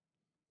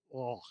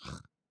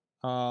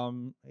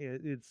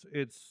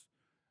 it's.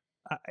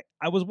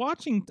 I was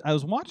watching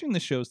the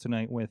shows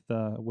tonight with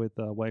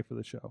wife of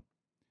the show,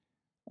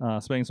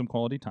 spending some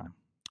quality time.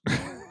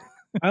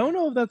 I don't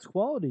know if that's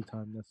quality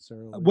time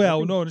necessarily. Well, I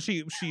think- no,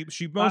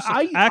 she most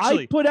I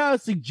actually put out a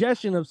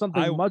suggestion of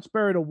something I- much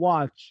better to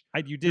watch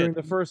you during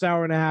did the first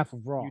hour and a half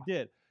of Raw. you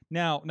did.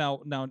 Now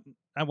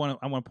I want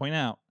to point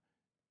out,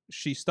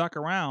 she stuck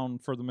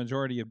around for the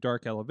majority of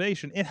Dark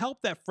Elevation. It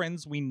helped that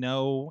friends we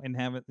know and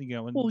haven't,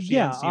 and Well, she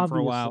yeah, hadn't seen for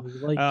a while.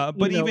 obviously. Like,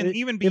 But you know,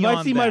 even if beyond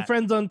I see my that-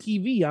 friends on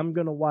TV, I'm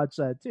gonna watch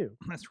that too.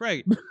 That's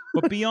right.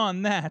 But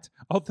beyond that,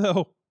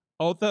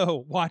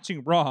 although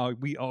watching Raw,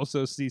 we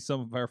also see some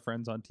of our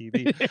friends on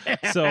TV.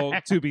 So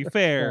to be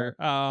fair,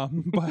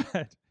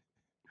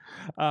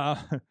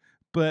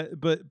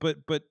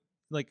 but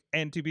like,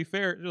 and to be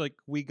fair, like,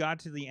 we got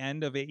to the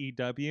end of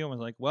AEW and was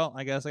like, well,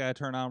 I guess I gotta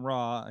turn on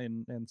Raw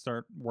and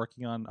start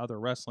working on other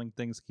wrestling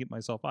things to keep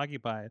myself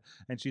occupied.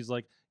 And she's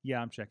like,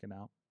 yeah, I'm checking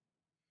out.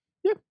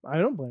 Yeah, I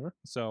don't blame her.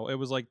 So it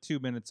was like 2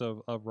 minutes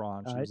of Raw,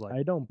 and she was like,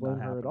 I don't blame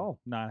not her at happening, all.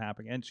 not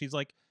happening. And she's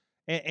like,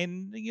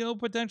 and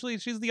potentially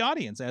she's the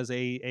audience as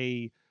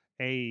a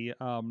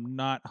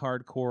not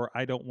hardcore,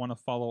 I don't want to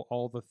follow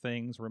all the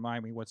things,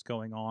 remind me what's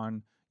going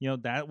on.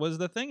 That was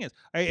the thing. Is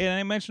and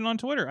I mentioned on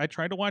Twitter, I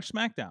tried to watch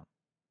SmackDown.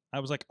 I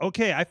was like,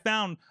 okay, I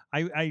found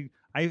I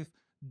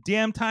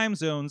damn time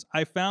zones,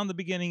 I found the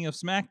beginning of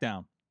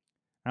SmackDown.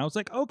 And I was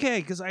like,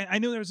 okay, because I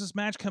knew there was this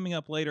match coming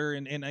up later,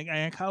 and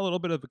I caught a little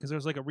bit of it because there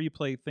was like a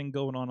replay thing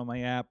going on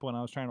my app when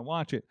I was trying to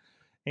watch it.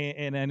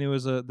 And I knew it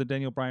was the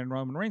Daniel Bryan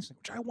Roman Reigns thing,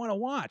 which I want to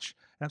watch.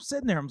 And I'm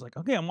sitting there, I'm like,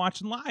 okay, I'm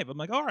watching live. I'm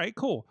like, all right,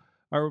 cool.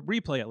 Or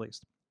replay at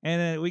least. And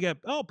then we got,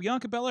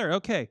 Bianca Belair.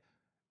 Okay,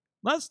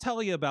 let's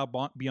tell you about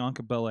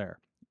Bianca Belair.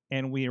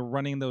 And we are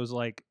running those,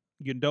 like,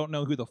 you don't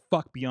know who the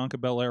fuck Bianca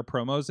Belair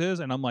promos is.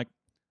 And I'm like,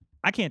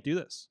 I can't do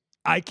this.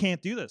 I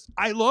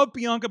love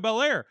Bianca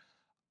Belair.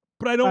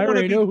 But I don't want to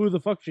already know who the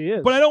fuck she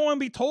is. But I don't want to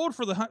be told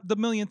for the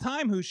millionth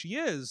time who she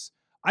is.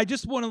 I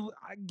just want to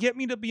get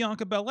me to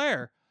Bianca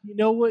Belair. You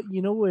know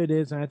what it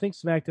is, and I think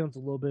SmackDown's a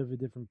little bit of a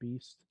different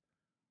beast.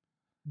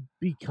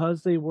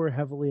 Because they were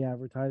heavily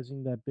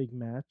advertising that big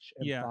match,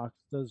 and Yeah. Fox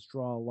does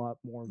draw a lot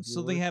more viewers.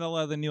 So they had a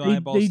lot of the new they,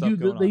 eyeball they stuff do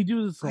going on. They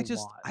do this a I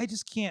just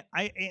lot. can't.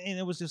 And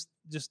it was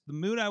just the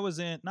mood I was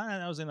in. Not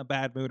that I was in a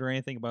bad mood or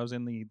anything, but I was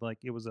in the, like,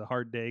 it was a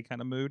hard day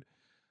kind of mood.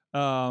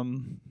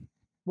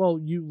 Well,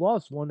 you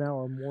lost 1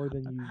 hour more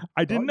than you.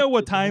 I didn't thought know you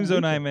what did time the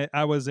zone weekend.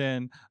 I was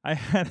in. I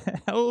had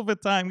a hell of a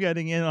time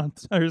getting in on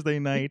Thursday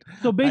night.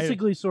 So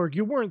basically, Sorg,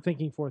 you weren't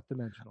thinking fourth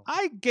dimensional.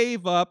 I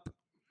gave up,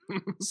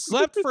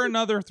 slept for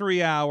another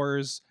 3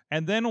 hours,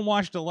 and then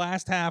watched the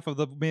last half of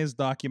the Miz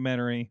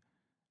documentary.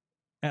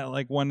 at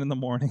like 1 a.m.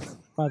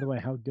 By the way,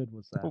 how good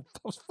was that?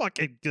 That was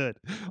fucking good.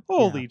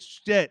 Holy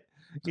shit!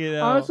 You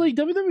know, Honestly,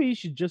 WWE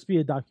should just be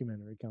a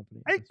documentary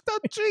company. I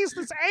thought, jeez,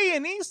 this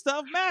A&E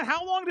stuff, man.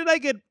 How long did I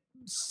get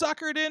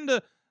suckered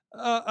into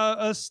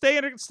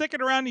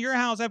sticking around to your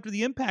house after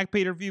the Impact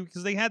pay-per-view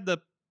because they had the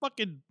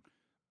fucking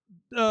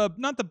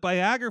not the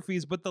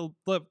biographies, but the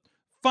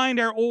Find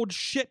Our Old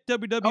Shit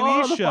WWE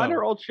the show. Find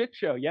Our Old Shit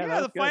show. Yeah,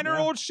 the good, Find Our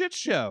Old Shit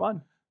show.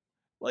 Fun.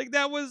 Like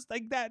that was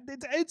like that.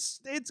 It's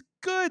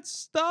good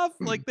stuff.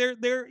 Like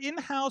their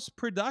in-house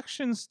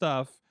production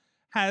stuff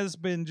has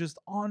been just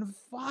on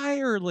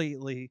fire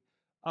lately.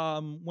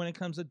 When it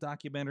comes to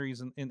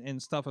documentaries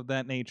and stuff of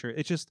that nature,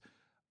 it's just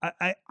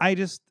I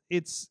just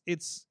it's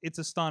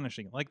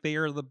astonishing. Like they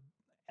are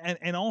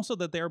and also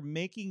that they're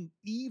making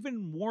even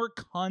more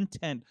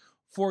content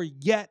for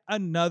yet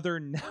another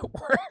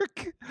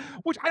network,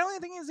 which I don't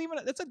think is even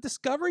that's a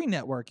Discovery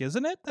network,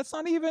 isn't it? That's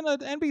not even an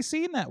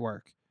NBC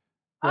network.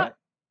 Right?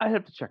 I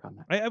have to check on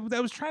that. I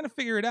was trying to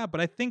figure it out, but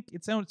I think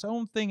it's on its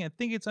own thing. I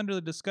think it's under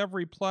the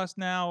Discovery Plus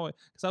now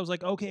because I was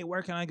like, okay,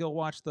 where can I go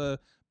watch the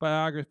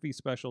biography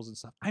specials and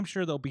stuff? I'm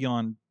sure they'll be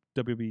on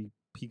WWE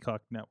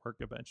Peacock Network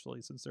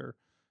eventually since they're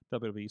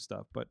WWE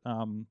stuff, but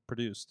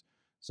produced.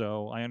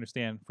 So I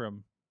understand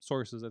from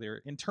sources that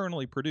they're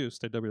internally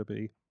produced at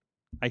WWE.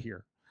 I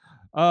hear.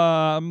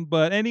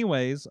 But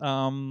anyways,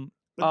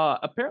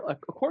 apparently,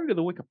 according to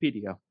the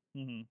Wikipedia,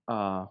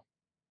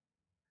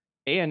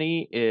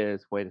 A&E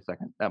is. Wait a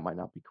second, that might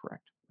not be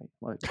correct. Wait,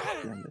 let's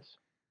scan this.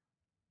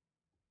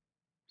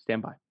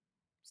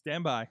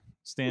 Stand by.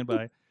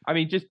 I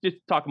mean, just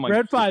talk among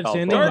Red 5 yourselves.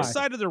 standing Dark by.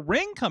 Side of the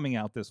Ring coming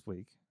out this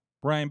week.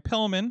 Brian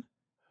Pillman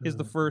is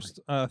the first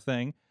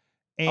thing.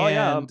 And oh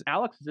yeah,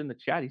 Alex is in the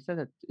chat. He said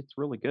that it's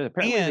really good.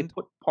 Apparently, they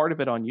put part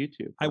of it on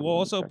YouTube. I will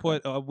also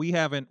put. We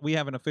haven't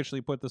officially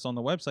put this on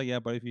the website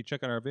yet, but if you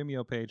check out our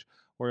Vimeo page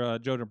or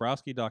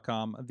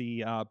JoeDombrowski.com,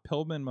 the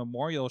Pillman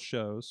Memorial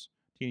shows.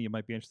 Tina, you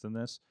might be interested in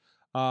this.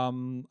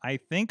 I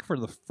think for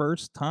the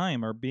first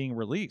time are being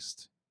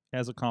released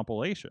as a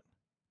compilation.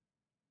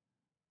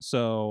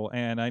 So,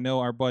 and I know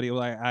our buddy.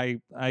 I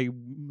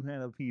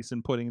had a piece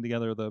in putting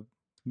together the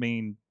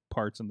main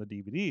parts in the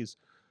DVDs.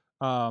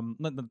 Not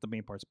the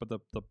main parts, but the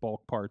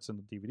bulk parts in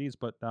the DVDs.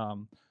 But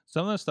some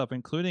of the stuff,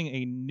 including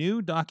a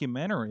new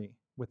documentary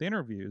with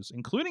interviews,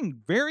 including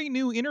very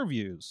new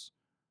interviews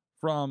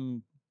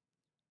from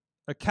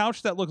a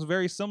couch that looks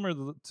very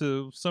similar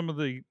to some of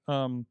the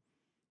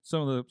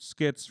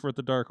skits for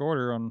the Dark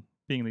Order on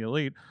Being the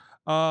Elite.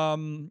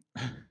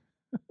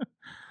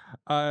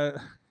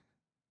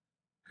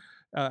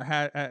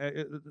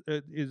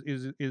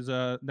 Is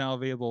now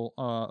available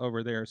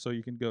over there, so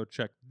you can go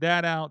check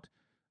that out.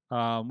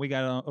 We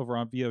got it over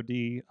on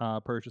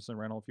VOD, purchase and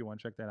rental if you want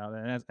to check that out.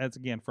 And that's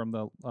again from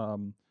the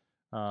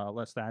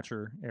Les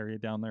Thatcher area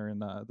down there in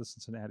the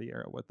Cincinnati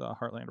area with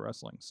Heartland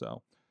Wrestling.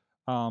 So,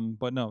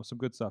 but no, some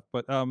good stuff.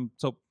 But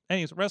so,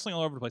 anyways, wrestling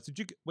all over the place. Did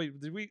you get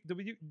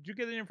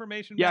the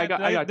information? Yeah,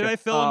 Matt? Did I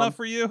fill enough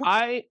for you?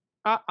 I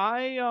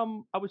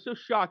was so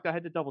shocked I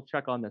had to double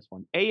check on this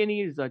one.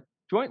 A&E is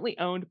jointly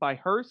owned by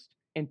Hearst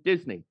and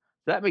Disney.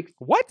 So that makes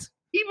what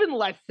even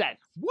less sense.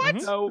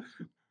 What?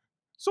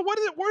 So what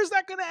is it? Where's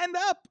that going to end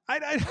up?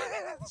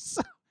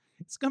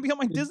 It's going to be on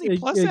my Disney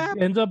Plus app.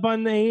 It ends up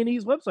on the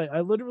A&E's website.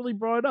 I literally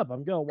brought it up.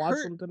 I'm going to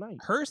watch them tonight.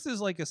 Hearst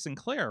is like a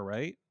Sinclair,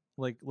 right?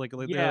 Like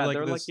yeah,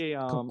 they're like a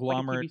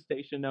conglomerate. like a TV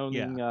station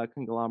owning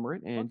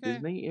conglomerate, and Okay.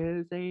 Disney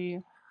is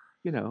a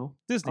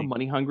Disney. a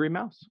money hungry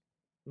mouse.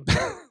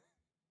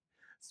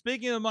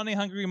 Speaking of money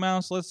hungry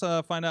mouse, let's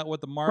find out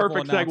what the Marvel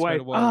Perfect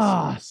announcement segue.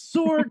 was.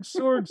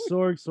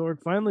 Sorg.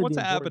 Finally, What's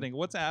happening?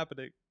 What's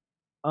happening?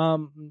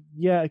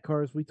 Yeah,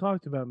 Cars. We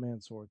talked about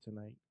Mansoor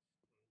tonight.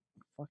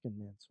 Fucking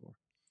Mansoor.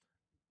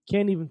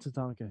 Can't even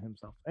Tatanka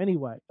himself.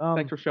 Anyway,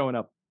 Thanks for showing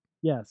up.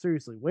 Yeah,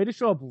 seriously. Way to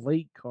show up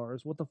late,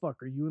 Cars. What the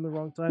fuck? Are you in the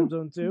wrong time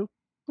zone too?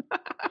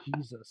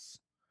 Jesus.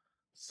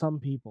 Some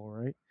people,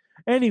 right?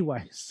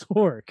 Anyway,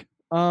 Sorg.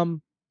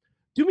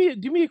 Do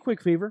me a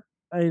quick favor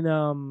and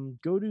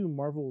go to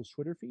Marvel's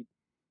Twitter feed.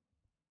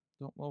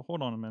 Well,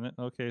 hold on a minute.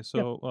 Okay,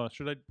 so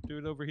should I do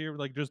it over here?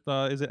 Like just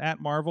is it at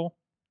Marvel?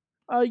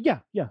 Yeah,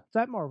 it's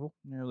at Marvel.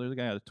 Yeah, there's a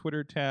guy on the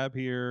Twitter tab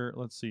here.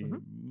 Let's see,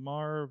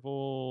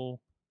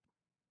 Marvel,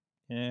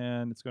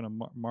 and it's going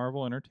to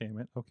Marvel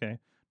Entertainment. Okay,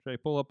 should I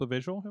pull up a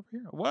visual over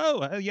here?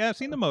 Whoa, yeah, I've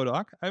seen the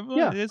MODOK.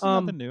 It's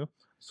nothing new.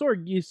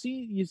 Sorg, you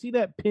see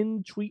that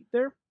pinned tweet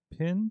there?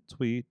 Pin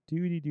tweet,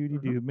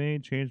 do may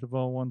change the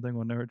vol one thing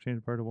will never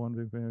change part of one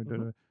big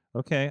fan.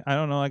 Okay, I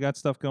don't know. I got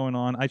stuff going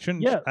on. I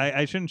shouldn't. Yeah.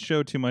 I shouldn't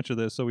show too much of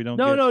this so we don't.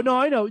 No.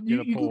 I know.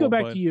 You can go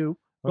back to you.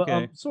 But,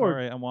 okay. Sorg, all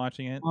right. I'm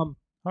watching it.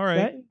 All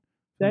right.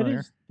 That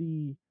is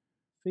the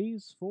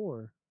Phase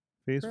 4.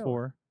 Phase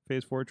 4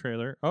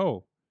 trailer.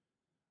 Oh.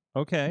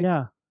 Okay.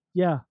 Yeah.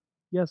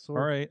 Yes. All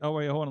right. Oh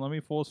wait, hold on. Let me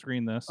full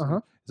screen this.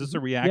 Uh-huh. Is this a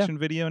reaction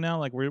video now?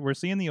 Like we're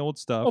seeing the old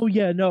stuff. Oh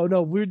yeah, no,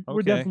 we're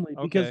definitely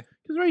because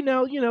Because right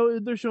now,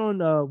 they're showing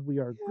We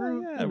Are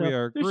Groot. Yeah, We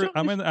Are they're Groot. showing-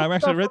 I'm they're showing actually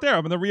stuff right there.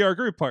 I'm in the We Are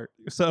Groot part.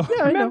 So Yeah,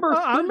 I know. Remember,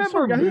 I'm remember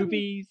sorry, I haven't-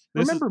 movies.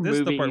 This is remember the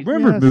movies. part.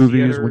 Remember Yes. movies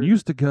when Theater. you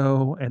used to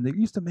go and they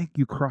used to make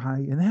you cry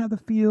and have the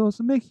feels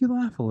and make you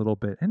laugh a little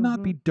bit and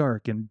not be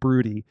dark and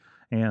broody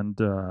and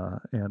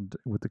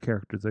with the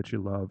characters that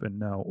you love and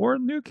know, or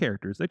new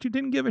characters that you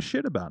didn't give a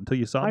shit about until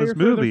you saw Higher, this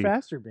further, movie.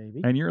 faster, baby.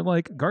 And you're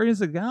like,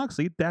 Guardians of the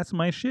Galaxy, that's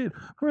my shit.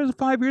 Whereas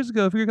 5 years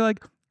ago, if you're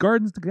like,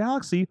 Guardians of the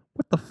Galaxy,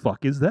 what the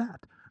fuck is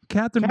that?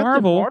 Captain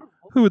Marvel,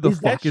 who the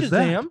fuck is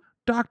that? Shazam?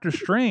 Doctor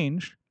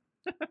Strange,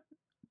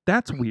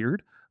 that's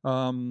weird.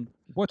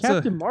 What's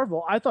Captain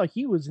Marvel, I thought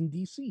he was in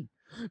DC.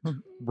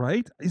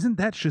 right? Isn't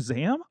that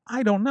Shazam?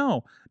 I don't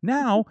know.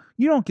 Now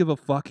you don't give a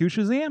fuck who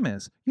Shazam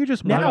is. You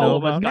just want to Now- know all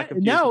of us about. got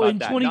confused now about in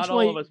that. Not all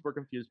 2020 of us were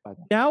confused by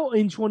that. Now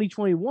in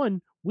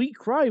 2021, we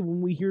cry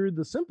when we hear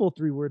the simple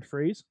 3-word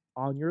phrase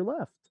 "on your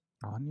left."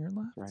 On your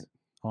left, Right.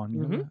 On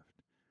your Mhm. left,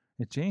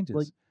 it changes.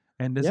 Like,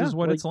 and this yeah, is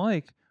what like- it's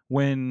like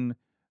when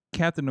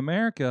Captain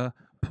America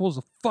pulls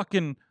a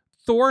fucking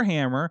Thor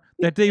hammer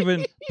that they've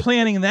been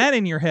planning that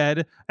in your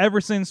head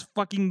ever since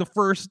fucking the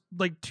first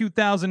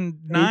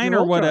 2009 Age of or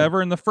Ultron.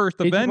 whatever in the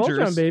first Age of Avengers,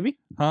 Ultron, baby.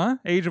 huh?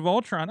 Age of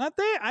Ultron.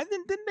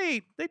 Didn't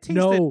they tasted.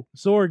 No,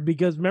 Sorg,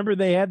 because remember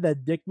they had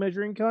that dick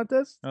measuring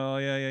contest Oh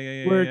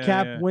yeah. where yeah,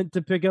 Cap yeah. went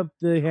to pick up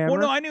the hammer.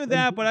 Well, no, I knew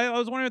that, but I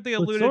was wondering if they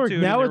But alluded Sorg, to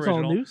it now in the it's all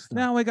original. new stuff.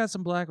 Now we got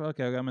some Black.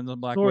 Okay, I'm in the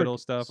Black Sorg, Widow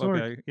stuff. Sorg.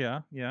 Okay,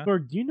 yeah.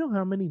 Sorg, do you know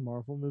how many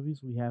Marvel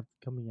movies we have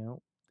coming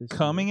out this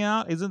Coming year?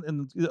 out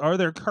are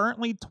there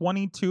currently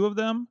 22 of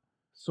them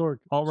Sorg,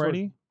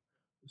 already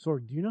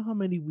Sorg, do you know how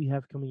many we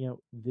have coming out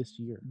this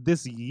year?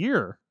 this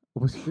year?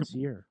 This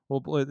year.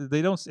 Well,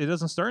 they don't. It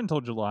doesn't start until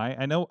July.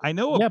 I know.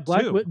 Yeah, of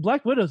two.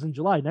 Black Widow's in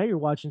July. Now you're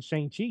watching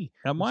Shang-Chi.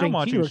 I'm Shang-Chi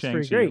watching looks pretty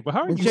Shang-Chi. great. But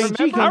how are And you?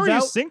 Shang-Chi How comes are you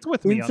out synced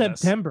with me in on this?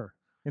 September.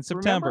 In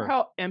September. Remember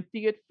how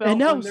empty it felt? And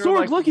now, when they were Sorg,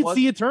 like, look, it's what?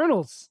 the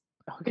Eternals.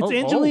 It's Oh,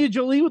 Angelina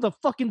Jolie with a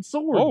fucking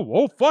sword.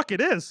 Oh, fuck!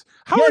 It is.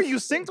 How are Yes, you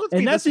synced with and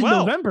me that's this in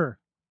well? November.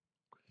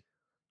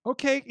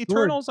 Okay,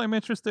 Eternals. I'm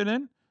interested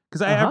in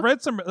because I've Uh-huh.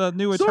 read some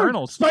new Sorg,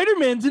 Eternals.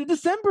 Spider-Man's in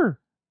December.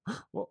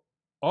 Well,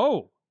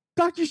 oh.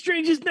 Doctor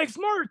Strange is next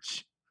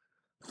March.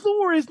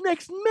 Thor is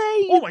next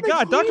May. Oh It's my next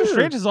God! Doctor year.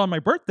 Strange is on my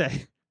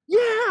birthday.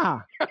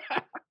 Yeah.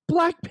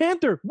 Black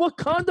Panther,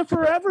 Wakanda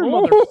Forever,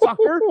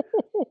 motherfucker.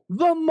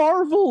 The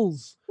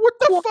Marvels. What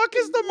the fuck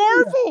is the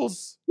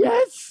Marvels?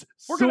 Yes.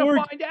 We're Sorg,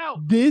 gonna find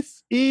out.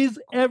 this is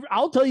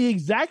I'll tell you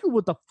exactly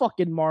what the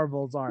fucking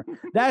Marvels are.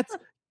 That's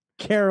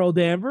Carol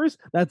Danvers,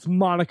 that's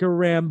Monica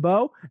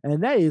Rambeau,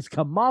 and that is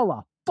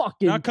Kamala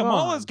fucking Now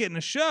Kamala's Khan. getting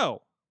a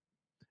show.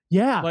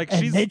 Yeah, like,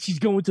 and she's- then she's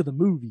going to the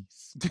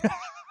movies.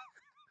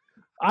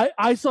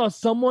 I saw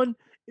someone,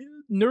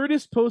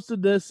 Nerdist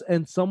posted this,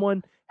 and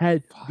someone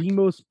had the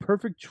most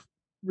perfect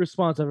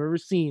response I've ever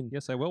seen.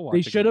 Yes, I will watch.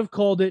 They should have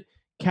called it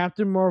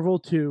Captain Marvel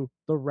 2: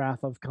 The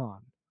Wrath of Khan.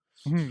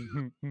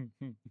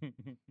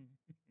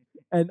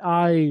 And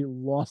I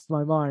lost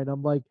my mind.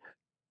 I'm like,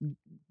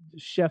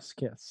 chef's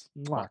kiss.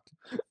 Mwah.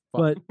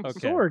 But Okay.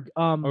 Sorg,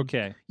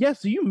 Okay, yeah,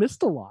 so you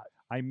missed a lot.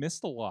 I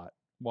missed a lot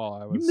while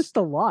I You was. missed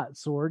a lot,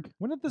 Sorg.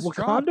 When did this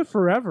Wakanda drop?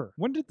 Forever.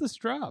 When did this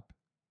drop?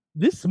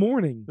 This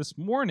morning. This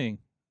morning.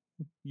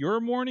 Your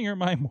morning or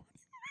my morning?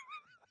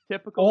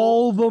 Typical.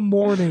 All the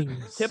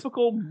mornings.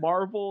 Typical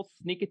Marvel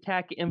sneak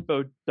attack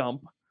info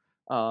dump.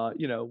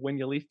 When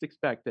you least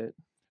expect it.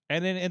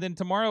 And then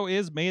tomorrow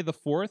is May the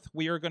 4th.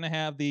 We are going to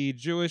have the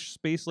Jewish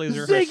space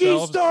laser Ziggy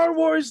herself. Star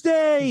Wars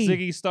Day.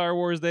 Ziggy Star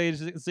Wars Day.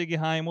 Ziggy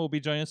Heim will be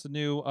joining us, the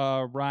new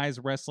Rise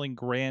Wrestling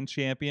Grand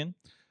Champion.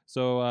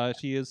 So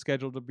she is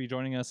scheduled to be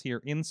joining us here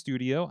in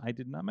studio. I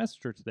did not message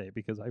her today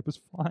because I was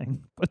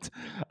flying, but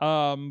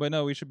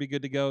no, we should be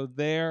good to go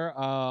there.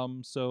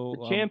 So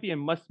The champion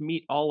must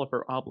meet all of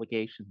her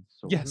obligations.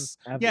 So yes,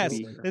 yes.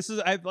 Absolutely. This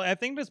is. I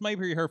think this might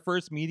be her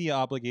first media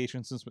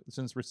obligation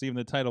since receiving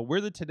the title.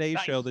 We're the Today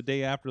Show Nice. the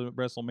day after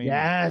WrestleMania.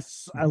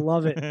 Yes, I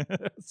love it.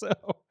 so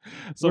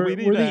we're, we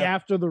need we're to the have-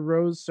 after the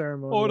rose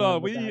ceremony. Hold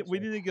on, with we that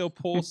need shit. to go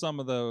pull some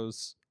of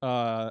those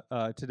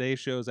Today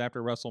shows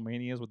after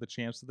WrestleManias with the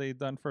champs that they've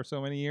done for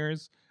so many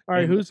years. All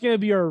right, and- who's gonna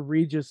be our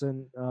Regis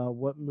and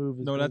what move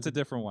is? No, gonna that's a be-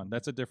 different one.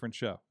 That's a different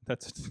show.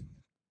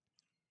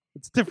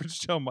 It's a different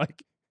show,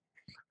 Mike.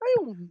 I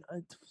don't.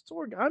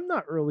 Sorg, I'm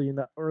not early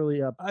enough.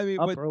 Early up. I mean,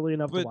 Up but early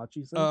enough to but, watch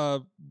these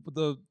things.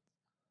 the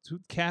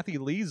Kathy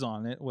Lee's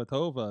on it with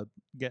Hova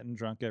getting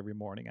drunk every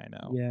morning. I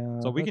know. yeah.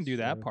 So we can that's do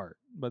that true. part,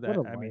 but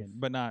What that, a I mean, life.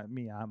 but not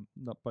me.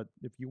 But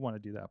if you want to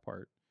do that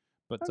part,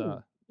 but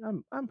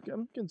I'm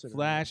considering.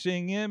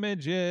 flashing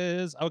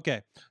images.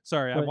 Okay,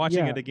 sorry, I'm But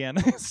watching yeah. it again.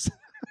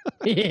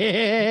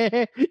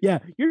 it. Yeah,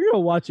 you're gonna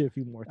watch it a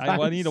few more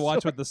times. I need to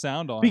watch Sorg, with the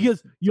sound on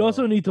because you so-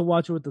 also need to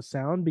watch it with the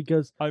sound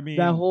because I mean,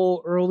 that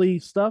whole early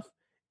stuff.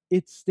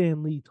 It's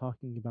Stan Lee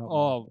talking about.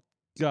 oh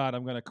God,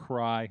 I'm gonna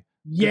cry.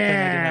 thing I didn't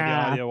have the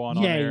yeah, audio on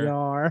yeah, there. you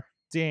are.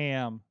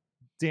 Damn.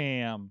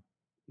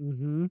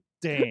 Mm-hmm.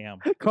 Damn.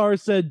 Carr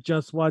said,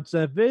 "Just watch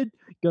that vid.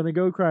 Gonna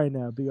go cry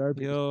now."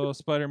 BRB. Yo,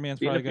 Spider-Man's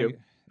See you in probably a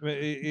gonna.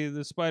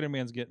 The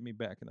Spider-Man's getting me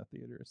back in the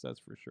theaters. That's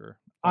for sure.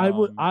 I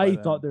by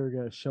thought then. they were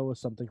gonna show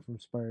us something from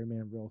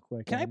Spider-Man real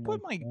quick. Can and I I'm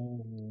put like, my-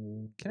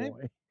 Oh, can I-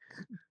 boy.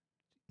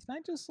 Can I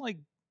just like?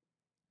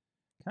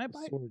 Can I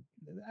buy? Sorg,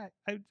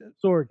 I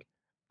Sorg,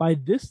 by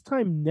this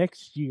time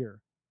next year,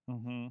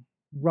 mm-hmm.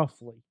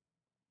 roughly,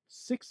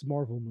 6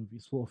 Marvel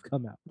movies will have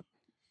come out.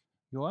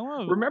 Yo, I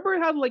want to. Remember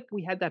how like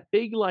we had that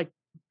big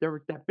there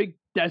was that big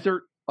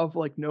desert of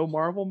like no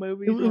Marvel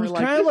movies. It and we're was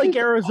like, kind of "This like is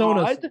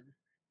Arizona. odd.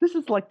 This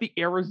is like the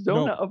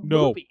Arizona of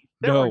movies.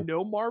 There are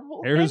no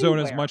Marvel.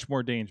 Arizona's anywhere." much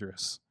more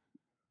dangerous.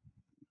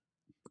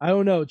 I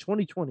don't know.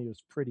 2020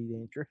 was pretty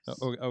dangerous.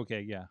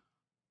 Okay, yeah.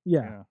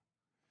 Yeah.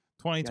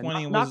 2020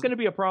 Yeah, was not going to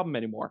be a problem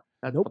anymore.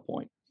 That's Nope. the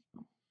point.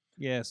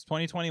 yes.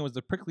 2020 was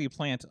the prickly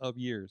plant of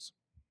years.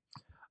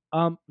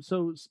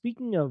 So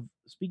speaking of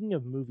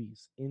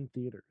movies in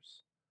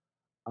theaters,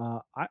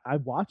 I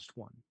watched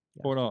one.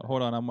 Hold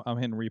yesterday. on. I'm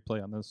hitting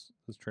replay on this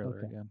trailer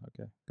Okay. again.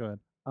 Okay, go ahead.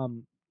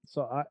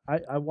 So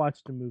I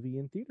watched a movie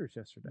in theaters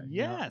yesterday.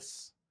 Now,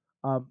 Yes.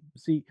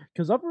 see,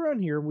 because up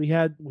around here we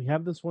have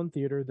this one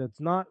theater that's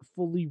not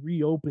fully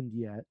reopened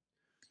yet,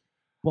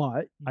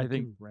 but I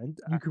think-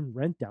 you can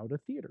rent out a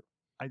theater.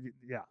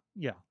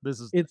 Yeah. This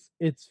is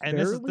It's And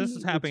fairly, this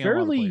is happening it's in a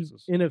lot of fairly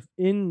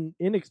places.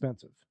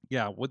 inexpensive.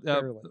 yeah. With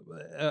fairly.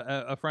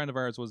 a friend of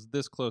ours was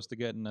this close to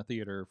getting a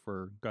theater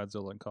for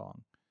Godzilla and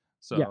Kong.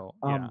 So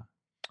Yeah,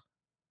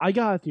 I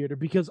got a theater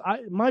because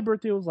my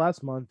birthday was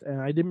last month and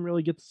I didn't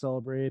really get to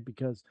celebrate it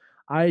because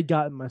I had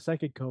gotten my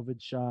second COVID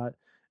shot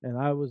and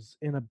I was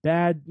in a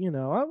bad,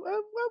 I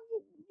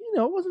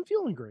wasn't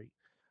feeling great.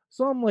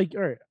 So I'm like,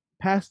 all right,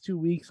 past 2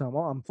 weeks,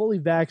 I'm fully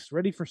vaxxed,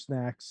 ready for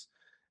snacks,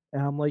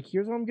 and I'm like,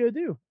 here's what I'm gonna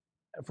do.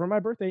 For my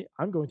birthday,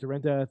 I'm going to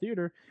rent a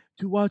theater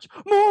to watch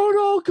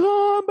Mortal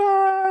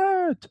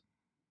Kombat,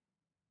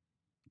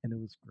 and it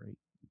was great.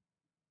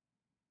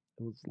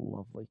 It was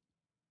lovely.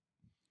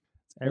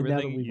 And now that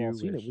everything we've all you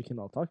seen wish. it, we can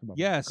all talk about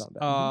Yes. Mortal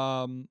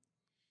Kombat.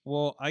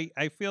 Well,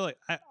 I feel like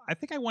I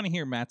think I want to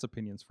hear Matt's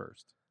opinions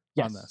first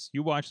on Yes. this.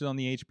 You watched it on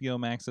the HBO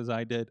Max as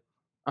I did.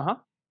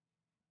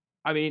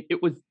 I mean,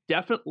 it was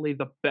definitely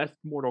the best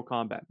Mortal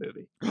Kombat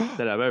movie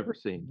that I've ever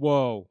seen.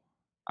 Whoa.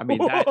 I mean,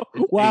 that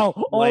is a wow,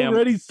 slam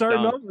already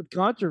starting dunk. off with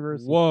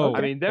controversy. Whoa.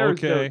 I mean, there's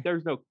Okay.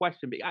 no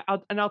question.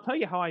 But I'll tell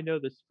you how I know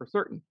this for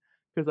certain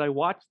because I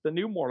watched the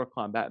new Mortal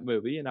Kombat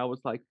movie and I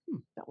was like,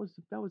 that was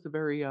a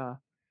very that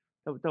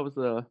was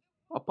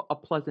a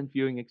pleasant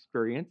viewing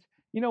experience.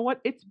 You know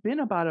what? It's been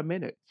about a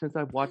minute since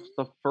I've watched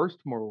the first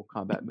Mortal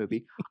Kombat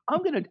movie.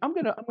 I'm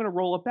gonna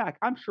roll it back.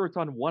 I'm sure it's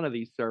on one of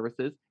these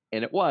services,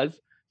 and it was.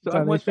 So It's I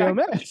on went HBO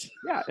back. Max.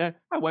 Yeah,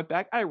 I went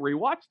back. I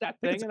rewatched that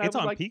I think thing, and it's I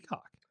was on like,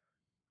 Peacock.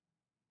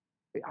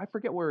 I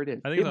forget where it is.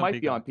 I think It it's on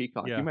might be on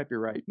Peacock. Peacock. Yeah. You might be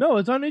right. No,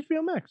 it's on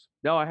HBO Max.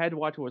 No, I had to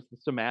watch it with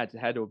some ads. It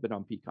had to have been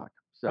on Peacock.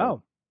 So Oh,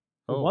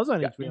 it Oh. was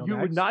on yeah, HBO you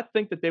Max. would not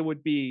think that they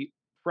would be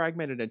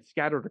fragmented and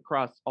scattered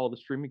across all the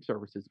streaming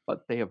services,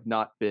 but they have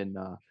not been.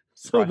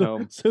 so brought the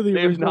home. so the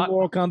They have original not-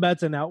 Mortal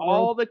Kombat's an all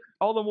Outworld.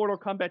 the Mortal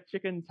Kombat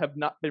chickens have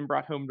not been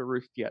brought home to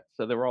roost yet,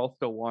 so they were all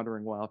still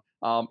wandering wild.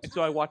 And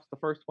so I watched the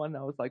first one. And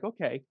I was like,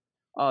 okay,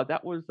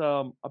 that was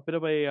a bit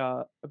of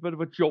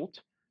a jolt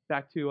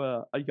back to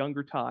a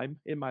younger time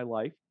in my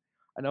life.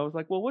 And I was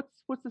like, well,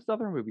 what's this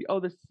other movie?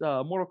 Oh, this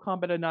Mortal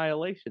Kombat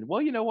Annihilation.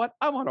 Well, you know what?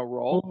 I'm on a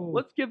roll. Oh.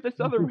 Let's give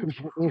this other movie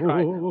a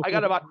try. I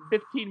got about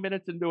 15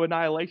 minutes into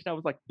Annihilation. I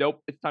was like,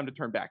 nope, it's time to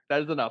turn back.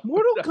 That is enough.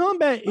 Mortal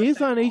Kombat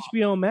is on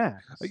HBO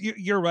Max.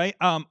 You're right.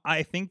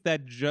 I think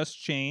that just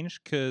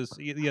changed because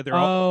they're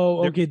all.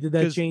 Oh, they're- okay. Did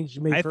that 'cause change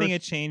May 1st? I think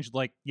it changed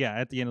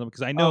at the end of them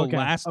because I know okay,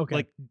 last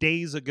okay.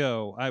 days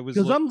ago I was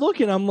Because I'm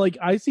looking, I'm like,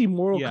 I see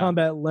Mortal Yeah.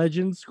 Kombat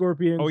Legends,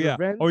 Scorpion's oh yeah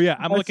Revenge.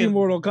 I'm I see looking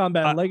Mortal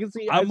Kombat I-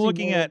 Legacy. I'm I see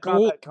looking Mortal at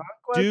Kombat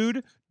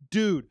Conquest.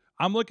 dude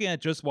I'm looking at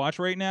Just Watch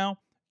right now.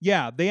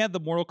 Yeah, they had the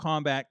Mortal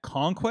Kombat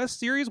Conquest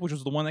series, which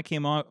was the one that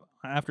came out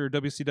after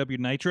WCW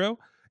Nitro,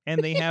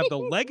 and they have the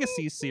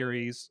Legacy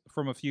series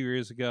from a few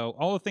years ago.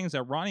 All the things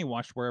that Ronnie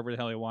watched wherever the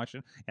hell he watched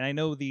it, and I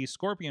know the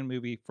Scorpion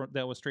movie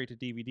that was straight to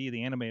DVD,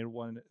 the animated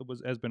one,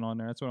 has been on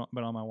there. That's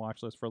been on my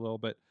watch list for a little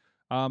bit.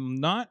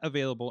 Not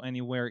available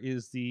anywhere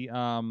is the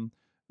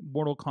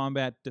Mortal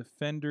Kombat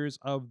Defenders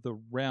of the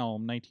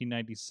Realm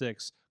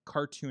 1996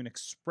 Cartoon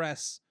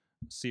Express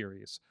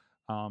series.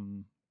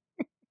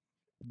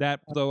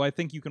 That though I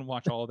think you can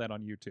watch all of that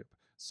on YouTube.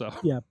 So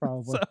Yeah,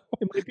 probably. so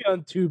It might be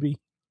on Tubi.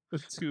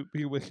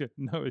 Tubi wicked.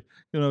 No,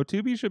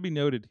 Tubi should be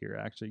noted here.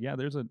 Actually, yeah.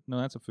 That's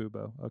a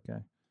Fubo. Okay.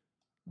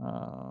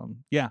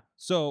 Yeah.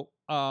 So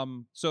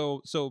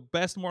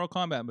best Mortal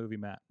Kombat movie,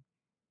 Matt.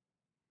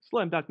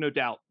 Slam dunk, no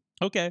doubt.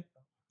 Okay.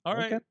 All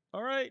right. Okay.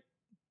 All right.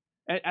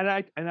 And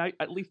I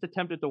at least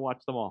attempted to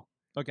watch them all.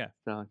 Okay.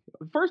 So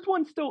first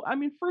one's still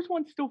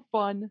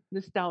fun,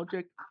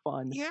 nostalgic,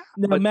 fun. Yeah.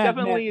 Now, But Matt,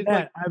 definitely is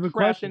like I have a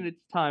trapped in question.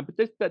 its time.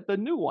 But the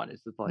new one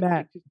is just like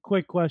Matt, it's just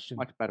quick question.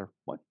 much better.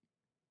 What?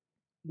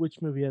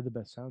 Which movie had the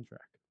best soundtrack?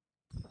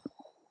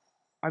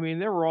 I mean,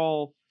 they were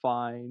all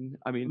fine.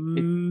 I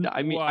mean,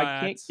 I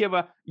can't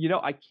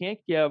What?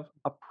 give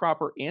a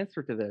proper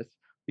answer to this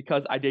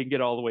because I didn't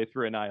get all the way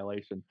through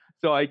Annihilation.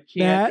 so I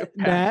can't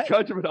pass Matt,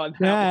 judgment on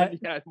that Matt. one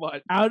yet.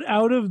 What?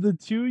 Out of the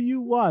two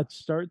you watch,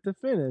 start to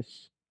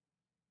finish,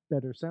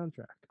 better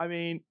soundtrack. I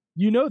mean,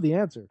 You know the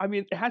answer. I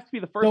mean, it has to be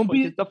the first Don't one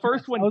be- because the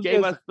first yes, I one was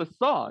gave gonna us the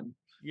song.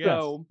 Yes.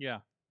 So Yeah.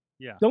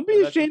 Don't be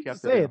So that's what ashamed you to have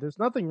to say do. it. There's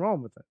nothing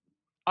wrong with it.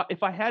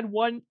 If I had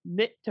one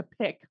nit to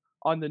pick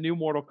on the new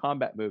Mortal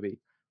Kombat movie,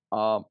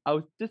 I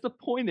was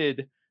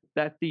disappointed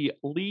that the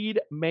lead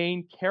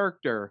main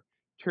character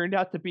turned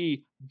out to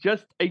be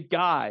just a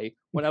guy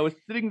when I was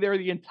sitting there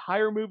the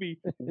entire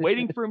movie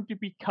waiting for him to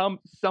become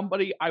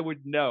somebody I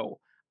would know.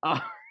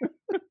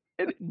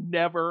 It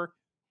never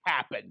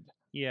happened.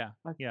 Yeah.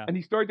 And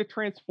he started to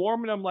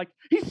transform, and I'm like,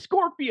 he's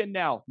Scorpion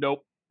now.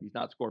 Nope, he's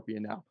not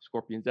Scorpion now.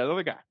 Scorpion's that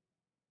other guy.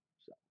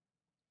 So,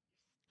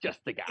 just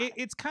the guy.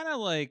 It's kind of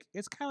like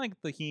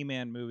the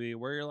He-Man movie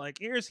where you're like,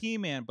 here's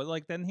He-Man, but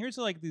like then here's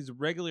like these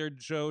regular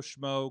Joe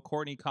Schmo,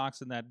 Courtney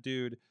Cox and that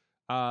dude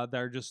that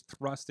are just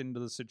thrust into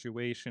the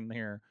situation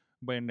here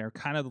when they're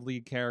kind of the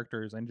lead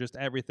characters and just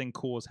everything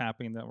cool is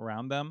happening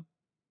around them,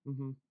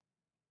 Mhm.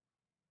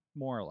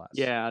 more or less.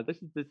 Yeah, this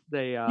is a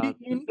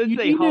You this is a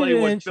needed an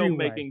Hollywood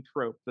entryway. filmmaking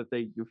trope that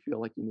you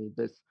feel like you need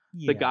this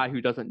Yeah. the guy who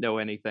doesn't know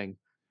anything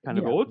kind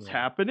of Yeah. go, what's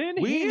happening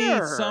We here?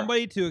 need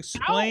somebody to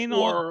explain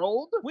all.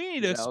 Outworld. We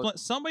need to explain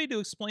somebody to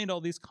explain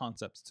all these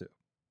concepts to.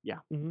 Yeah,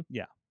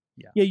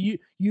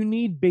 you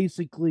need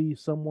basically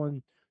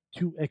someone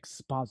to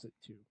exposit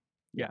to.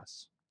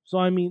 Yes. So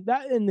I mean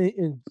that, and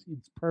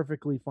it's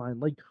perfectly fine.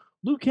 Like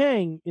Liu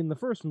Kang in the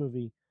first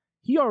movie,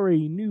 he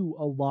already knew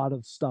a lot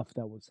of stuff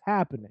that was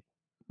happening.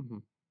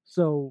 Mhm.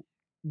 So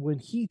when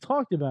he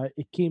talked about it,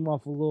 it came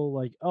off a little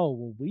like, oh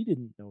well, we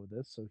didn't know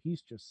this, so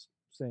he's just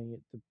saying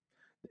it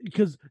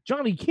because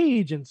Johnny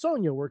Cage and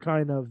Sonya were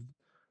kind of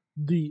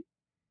the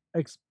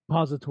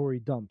expository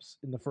dumps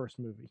in the first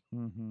movie,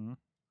 Mm-hmm.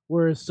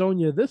 whereas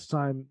Sonya this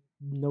time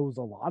knows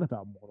a lot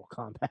about Mortal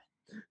Kombat.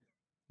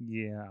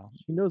 Yeah.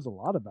 She knows a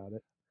lot about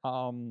it.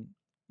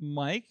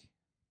 Mike,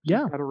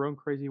 Yeah. Got her own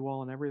crazy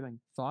wall and everything.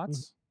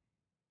 thoughts?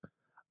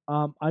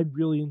 I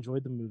really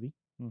enjoyed the movie.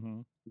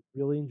 Mm-hmm.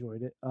 Really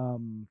enjoyed it.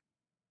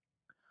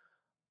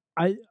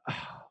 I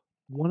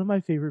one of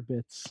my favorite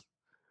bits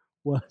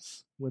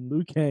was when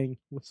Liu Kang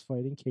was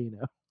fighting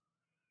Kano,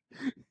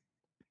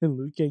 and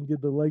Liu Kang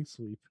did the leg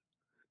sweep,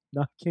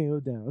 knocked Kano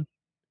down.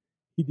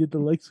 He did the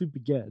leg sweep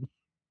again,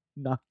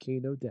 knocked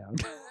Kano down.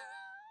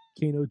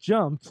 Kano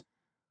jumped,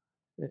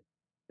 and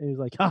he was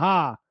like,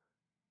 "Ha!"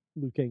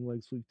 Liu Kang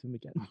leg sweeped him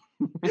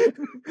again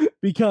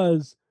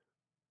because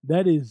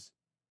that is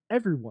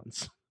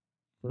everyone's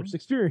first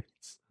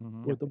experience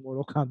Mm-hmm. with the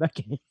Mortal Kombat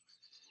game.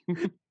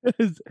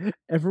 It's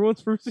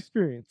everyone's first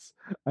experience.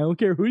 I don't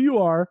care who you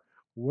are,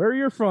 where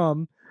you're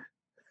from,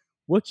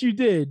 what you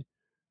did,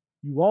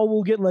 you all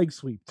will get leg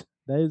sweeped.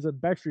 That is a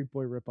Backstreet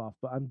Boy ripoff,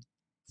 but I'm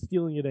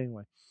stealing it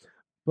anyway.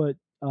 But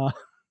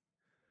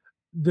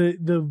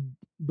the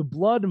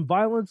blood and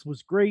violence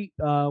was great.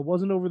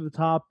 Wasn't over the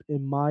top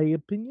in my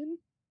opinion.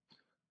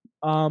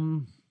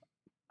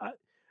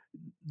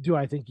 Do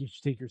I think you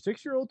should take your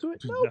 6-year-old to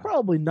it? No, No.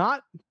 probably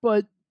not.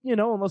 But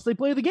unless they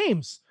play the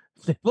games.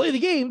 If they play the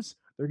games,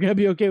 they're gonna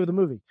be okay with the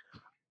movie.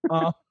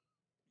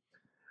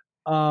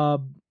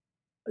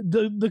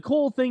 The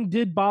Cole thing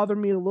did bother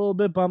me a little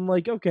bit, but I'm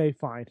like, okay,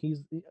 fine.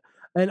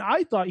 And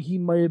I thought he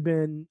might have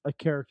been a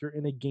character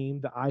in a game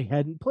that I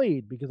hadn't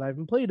played because I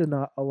haven't played a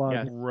lot.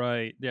 Yes. Of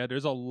Right. Yeah,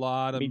 there's a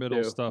lot of Me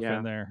middle too, stuff yeah.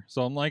 in there.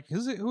 So I'm like,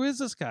 who is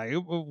this guy?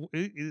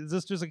 Is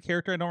this just a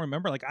character I don't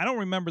remember? Like, I don't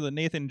remember the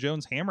Nathan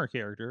Jones Hammer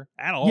character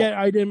at all. Yeah,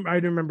 I didn't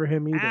remember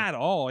him either. At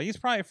all. He's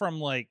probably from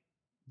like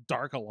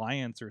Dark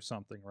Alliance or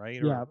something,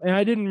 right? Yeah, and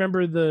I didn't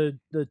remember the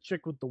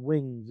chick with the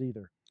wings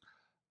either.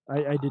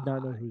 I did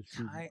not know who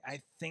she was.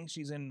 I think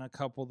she's in a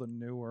couple of the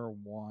newer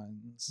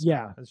ones.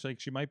 Yeah. It's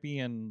like she might be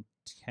in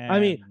 10. I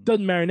mean,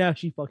 doesn't matter now.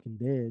 She fucking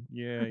did.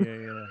 Yeah.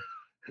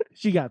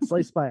 She got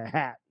sliced by a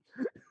hat.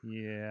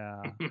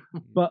 Yeah.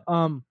 But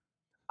I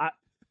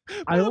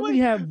By the only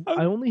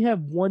way,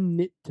 have one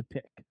nit to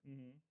pick.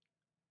 Mhm.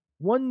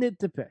 One nit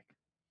to pick.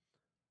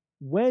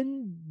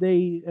 When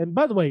they, and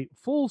by the way,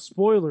 full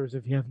spoilers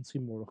if you haven't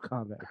seen Mortal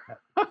Kombat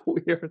yet.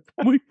 Weird.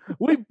 I mean,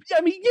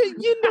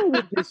 you know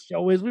what this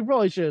show is. We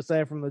probably should have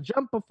said it from the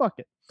jump, but fuck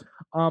it.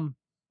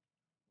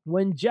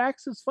 When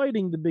Jax is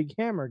fighting the big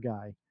hammer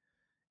guy,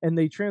 and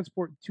they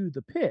transport to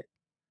the pit,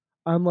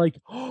 I'm like,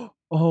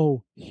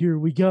 oh, here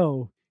we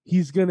go.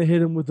 He's gonna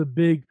hit him with a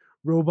big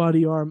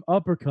robot-y arm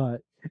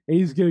uppercut, and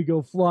he's gonna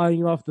go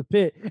flying off the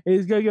pit, and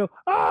he's gonna go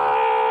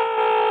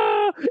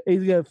ah,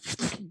 and he's gonna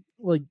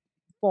like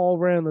fall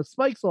around the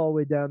spikes all the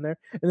way down there,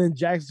 and then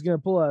Jax is gonna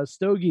pull out a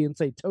stogie and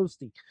say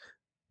toasty.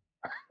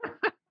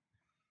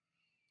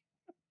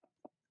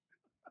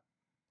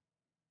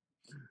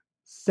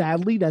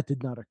 Sadly, that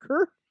did not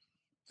occur.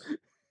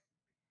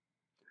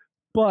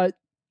 But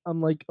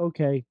I'm like,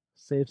 okay,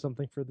 save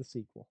something for the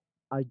sequel.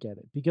 I get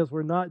it. Because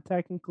we're not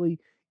technically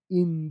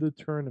in the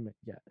tournament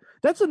yet.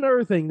 That's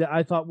another thing that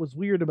I thought was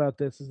weird about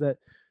this is that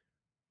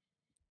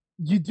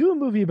you do a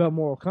movie about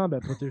Mortal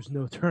Kombat, but there's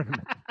no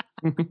tournament.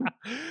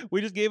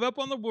 We just gave up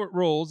on the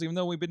rules, even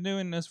though we've been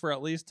doing this for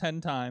at least 10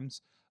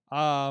 times.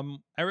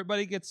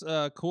 Everybody gets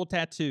cool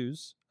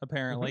tattoos,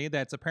 apparently.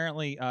 That's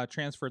apparently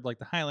transferred like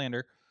the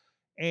Highlander.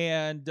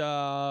 And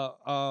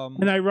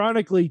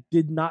ironically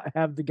did not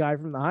have the guy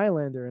from the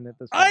Highlander in it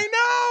this time. I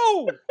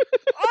know!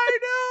 I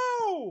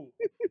know!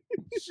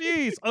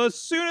 Jeez. As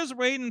soon as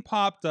Raiden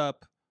popped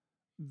up,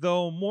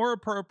 though more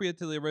appropriate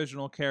to the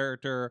original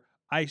character,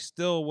 I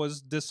still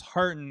was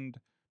disheartened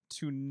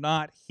to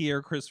not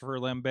hear Christopher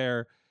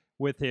Lambert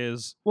with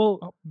his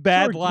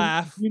bad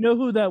laugh. You know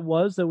who that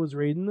was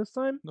Raiden this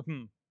time?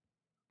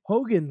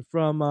 Hogan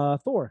from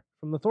Thor,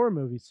 from the Thor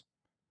movies.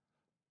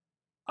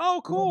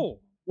 Oh,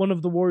 cool. One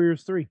of the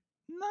Warriors 3.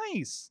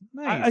 Nice.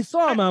 I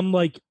saw him. I'm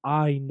like,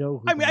 I know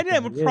who I mean, I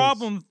didn't have a is.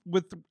 problem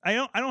with I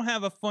don't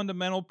have a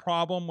fundamental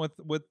problem with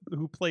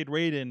who played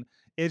Raiden.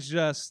 It's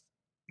just,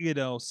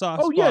 soft spot.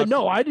 Oh yeah,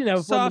 no, I didn't have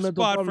a soft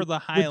fundamental spot problem for the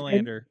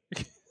Highlander.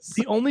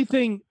 The only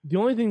thing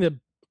that,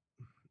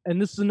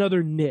 and this is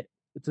another nit.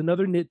 It's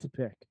another nit to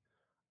pick.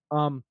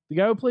 The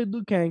guy who played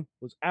Liu Kang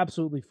was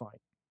absolutely fine.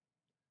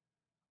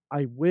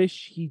 I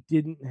wish he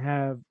didn't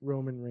have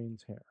Roman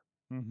Reigns' hair.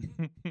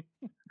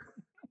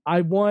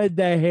 I wanted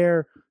that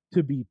hair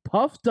to be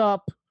puffed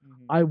up.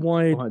 I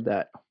wanted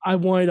that. I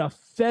wanted a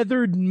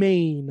feathered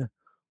mane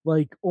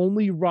like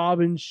only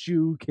Robin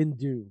Shou can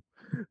do.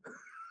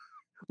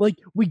 Like,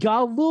 we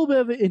got a little bit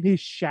of it in his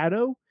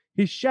shadow.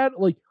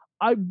 Like,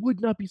 I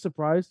would not be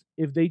surprised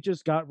if they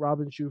just got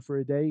Robin Shou for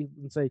a day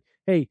and say,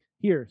 hey,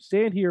 here,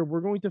 stand here.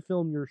 We're going to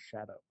film your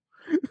shadow.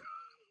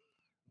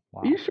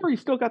 Wow. Are you sure he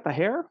still got the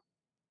hair?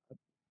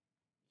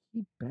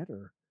 He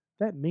better.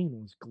 That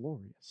mane was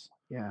glorious.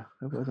 Yeah,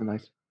 that was a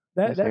nice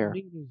that hair.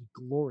 mane was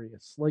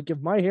glorious. Like, if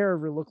my hair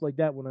ever looked like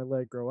that when I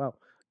let it grow out,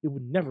 it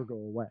would never go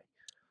away.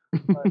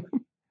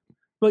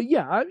 But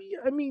yeah, I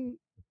mean,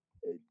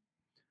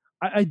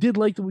 I did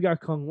like that we got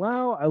Kung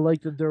Lao. I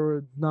like that there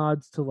were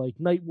nods to like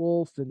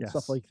Nightwolf and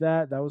stuff like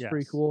that. That was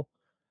pretty cool.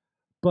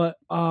 But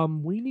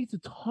we need to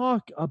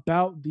talk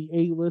about the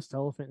A-list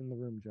elephant in the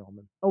room,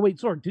 gentlemen. Oh wait,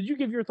 Sorg, did you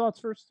give your thoughts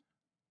first?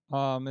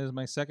 It is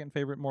my second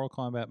favorite Mortal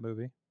Kombat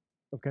movie.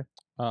 Okay.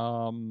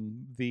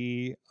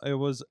 It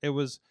was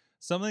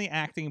some of the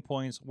acting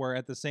points were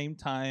at the same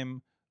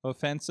time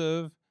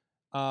offensive,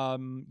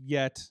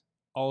 yet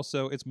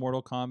also it's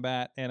Mortal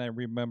Kombat, and I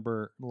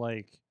remember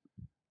like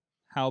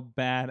how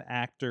bad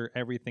actor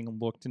everything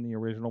looked in the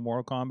original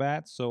Mortal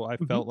Kombat, so I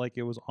felt like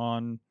it was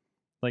on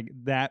like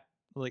that,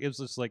 like it was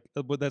just like,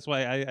 but that's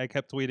why I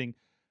kept tweeting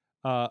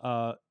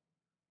I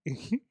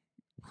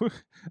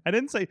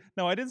didn't say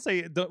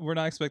we're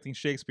not expecting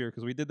Shakespeare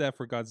because we did that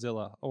for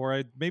Godzilla,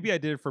 or maybe I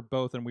did it for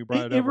both and we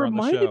brought it over on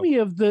the show. It reminded me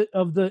of the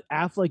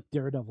Affleck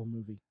Daredevil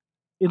movie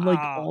in like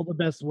all the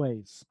best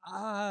ways.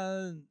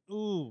 We're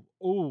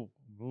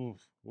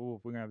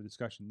gonna have a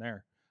discussion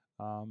there.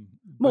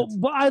 But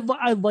I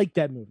like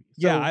that movie.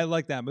 So. Yeah, I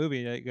like that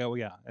movie.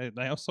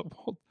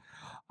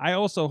 I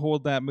also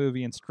hold that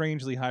movie in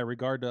strangely high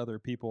regard to other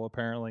people,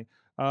 apparently.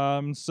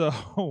 But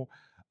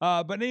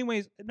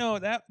anyways, no,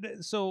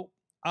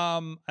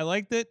 I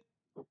liked it.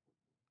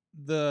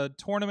 The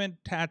tournament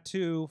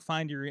tattoo,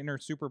 find your inner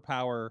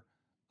superpower,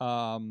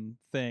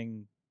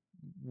 thing,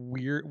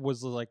 weird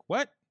was like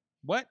what?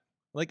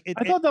 Like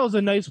I thought that was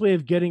a nice way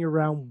of getting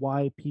around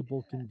why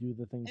people can do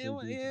the things they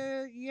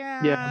do.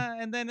 Yeah.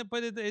 And then,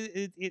 but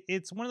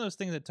it's one of those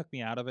things that took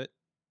me out of it,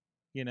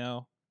 and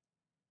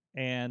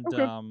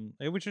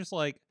it was just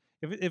like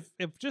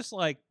if just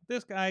like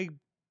this guy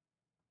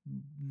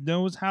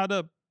knows how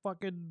to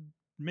fucking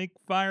make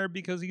fire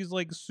because he's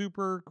like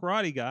super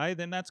karate guy,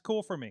 then that's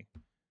cool for me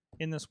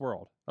in this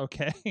world.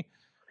 Okay.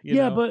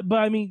 But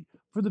I mean,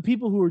 for the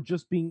people who are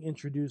just being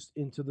introduced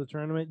into the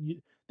tournament,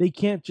 they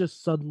can't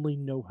just suddenly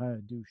know how to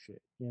do shit.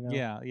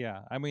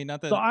 Yeah. I mean,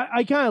 not that. So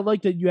I kind of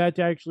like that you had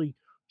to actually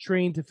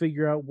train to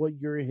figure out what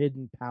your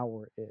hidden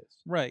power is.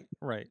 Right.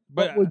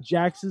 But would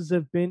Jax's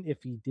have been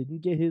if he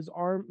didn't get his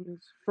arm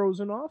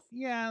frozen off?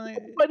 Yeah,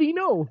 but he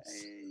knows.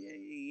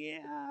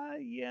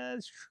 Yeah,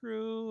 it's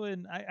true,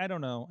 and I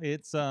don't know.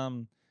 It's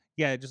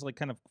it just like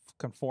kind of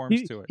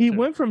conforms to it. He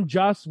went from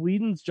Joss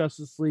Whedon's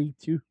Justice League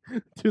to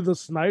the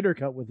Snyder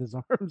Cut with his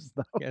arms,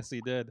 though. Yes,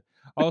 he did.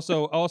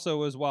 Also, it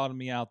was wilding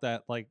me out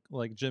that like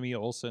Jimmy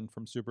Olsen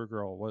from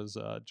Supergirl was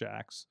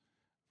Jax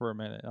for a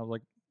minute. I was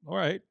like, all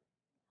right.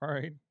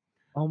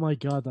 Oh my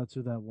god, that's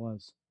who that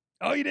was.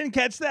 Oh, you didn't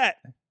catch that?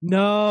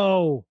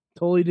 No,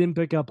 totally didn't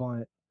pick up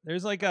on it.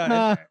 There's like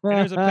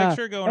there's a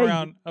picture going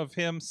around of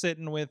him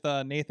sitting with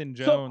Nathan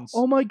Jones.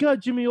 Oh my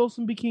god, Jimmy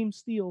Olsen became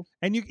Steel.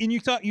 And you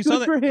saw that.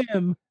 Good for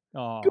him.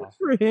 Aww. Good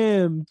for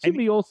him.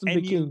 Jimmy Olsen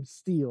became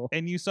Steel.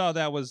 And you saw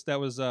that was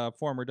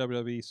former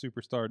WWE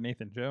superstar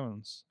Nathan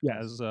Jones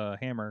as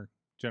Hammer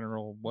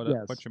General.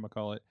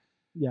 Whatchamacallit.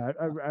 Yeah,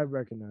 I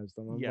recognized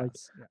them. I'm like,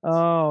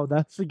 oh,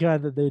 that's the guy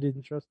that they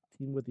didn't trust to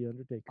team with the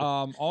Undertaker.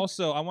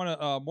 Also, I want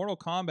to. Mortal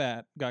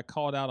Kombat got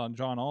called out on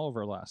John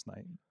Oliver last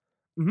night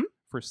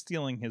for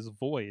stealing his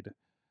Void.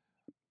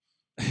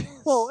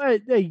 Well,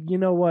 hey, you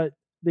know what?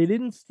 They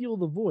didn't steal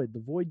the Void.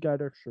 The Void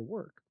got extra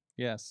work.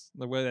 Yes,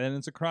 and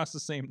it's across the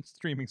same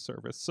streaming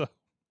service. So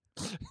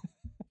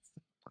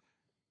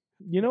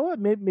You know what?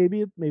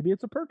 Maybe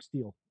it's a perks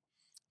deal.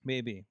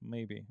 maybe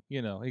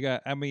you know you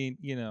got. I mean,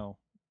 you know,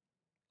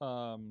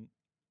 when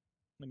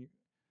you,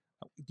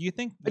 do you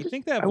think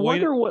that I Void?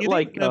 wonder what do you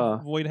think like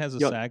that Void has a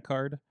yeah. SAG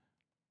card?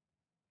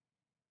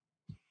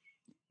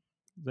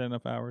 Is that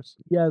enough hours?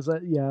 Yes,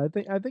 yeah.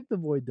 I think the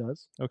Void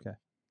does. Okay,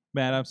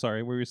 Matt. I'm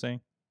sorry. What were you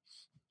saying?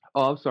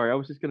 Oh, I'm sorry. I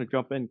was just gonna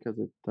jump in because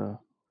it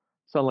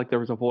sounded like there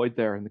was a void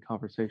there in the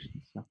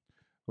conversation. So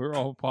We're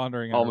all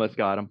pondering. almost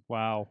got him.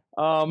 Wow.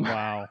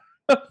 Wow.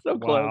 So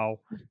close. Wow.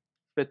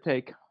 Spit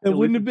take. That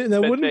wouldn't have been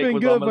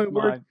good if I worked.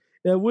 Mine.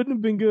 That wouldn't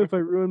have been good if I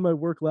ruined my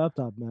work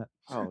laptop, Matt.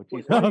 Oh,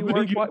 geez. Why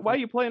Why are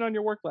you playing on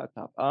your work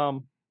laptop?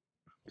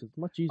 It's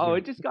much easier. Oh,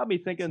 it just got me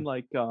thinking.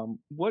 Like,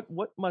 what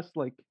must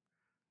like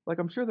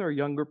I'm sure there are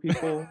younger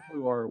people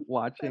who are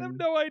watching I have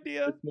no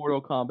idea. this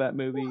Mortal Kombat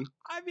movie,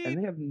 I and mean,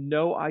 they have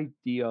no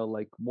idea.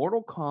 Like,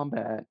 Mortal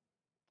Kombat,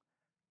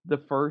 the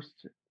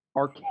first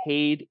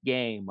arcade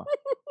game.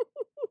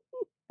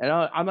 And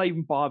I'm not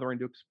even bothering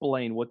to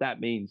explain what that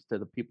means to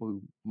the people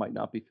who might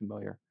not be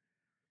familiar.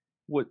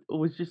 What it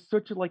was just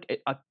such a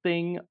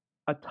thing,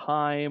 a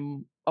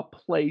time, a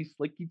place.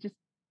 Like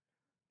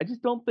I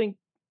just don't think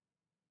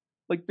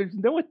like there's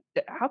no.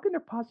 How can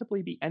there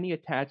possibly be any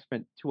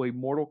attachment to a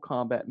Mortal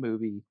Kombat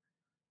movie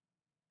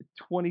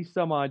 20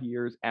 some odd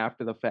years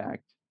after the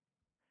fact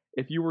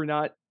if you were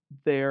not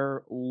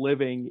there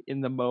living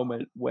in the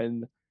moment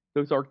when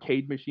those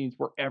arcade machines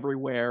were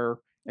everywhere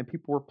and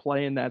people were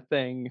playing that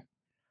thing?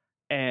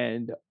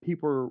 And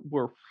people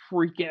were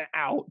freaking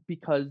out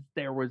because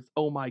there was,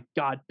 oh my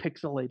god,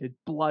 pixelated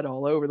blood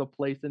all over the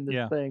place in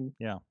this thing.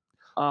 Yeah.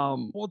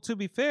 Um, Well, to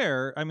be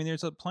fair, I mean,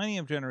 there's plenty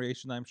of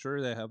generation, I'm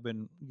sure, that have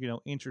been,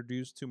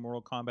 introduced to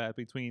Mortal Kombat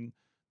between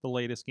the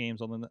latest games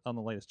on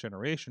the latest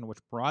generation, which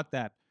brought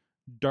that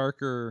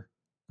darker,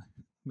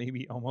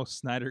 maybe almost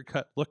Snyder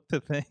cut look to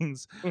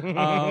things,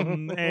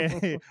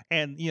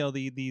 and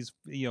these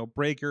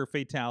breaker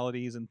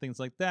fatalities and things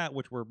like that,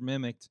 which were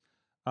mimicked.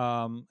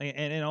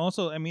 And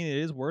also, I mean, it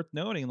is worth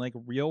noting, like,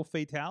 real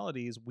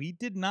fatalities we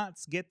did not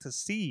get to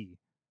see.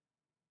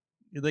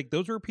 Like,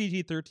 those were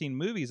PG-13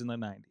 movies in the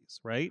 90s,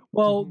 right?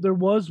 Well, there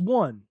was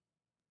one.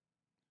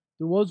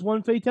 There was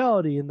one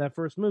fatality in that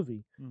first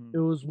movie. Mhm. It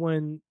was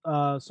when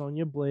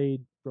Sonya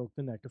Blade broke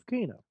the neck of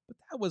Kano. But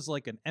that was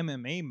like an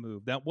MMA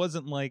move. That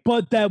wasn't like.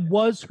 But that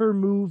was her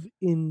move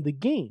in the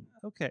game.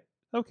 Okay.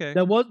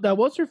 That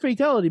was her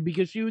fatality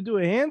because she would do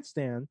a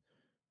handstand,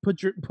 put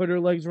her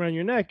legs around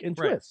your neck and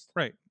twist.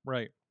 Right.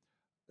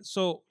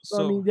 So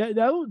I mean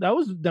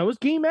that was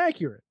game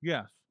accurate.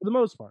 Yeah, for the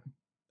most part.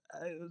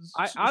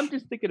 I'm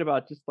just thinking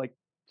about just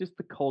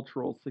the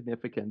cultural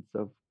significance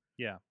of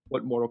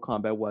what Mortal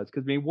Kombat was,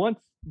 because I mean, once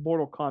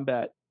Mortal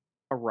Kombat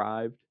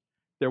arrived,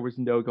 there was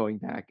no going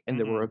back, and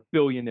there were a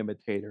billion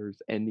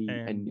imitators,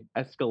 and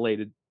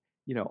escalated,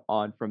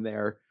 on from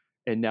there,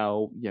 and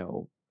now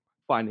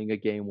finding a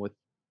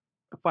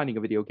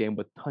video game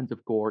with tons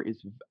of gore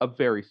is a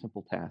very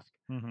simple task.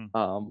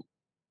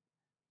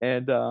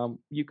 And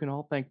you can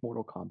all thank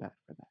Mortal Kombat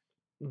for that.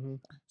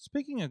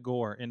 Speaking of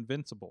gore,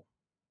 Invincible.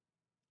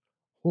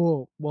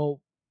 Oh,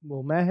 well,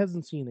 Matt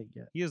hasn't seen it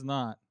yet. He is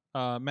not.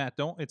 Matt,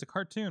 it's a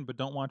cartoon, but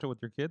don't watch it with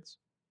your kids.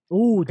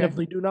 Oh,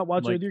 definitely do not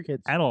watch it with your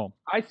kids at all.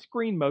 I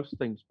screen most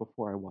things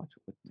before I watch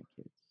it with my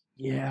kids.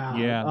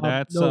 Yeah,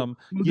 that's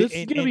this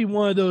is gonna be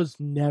one of those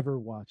never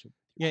watch it.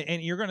 Yeah,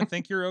 and you're gonna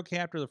think you're okay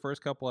after the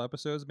first couple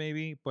episodes,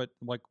 maybe, but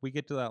like we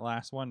get to that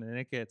last one and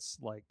it gets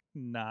like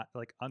not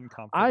like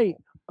uncomfortable.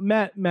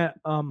 Matt,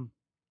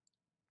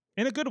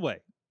 in a good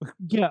way.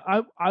 Yeah,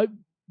 I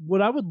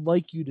what I would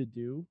like you to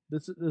do.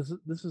 This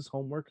is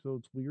homework, so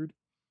it's weird.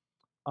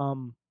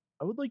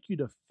 I would like you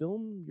to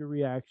film your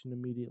reaction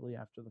immediately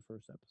after the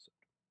first episode.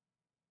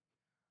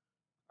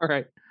 All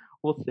right,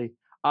 we'll see.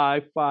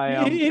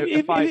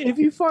 If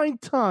you find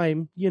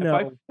time,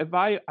 if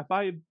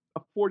I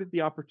afforded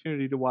the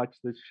opportunity to watch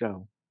this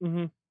show,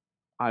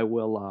 I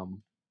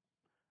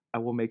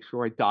will make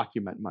sure I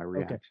document my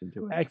reaction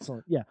to it.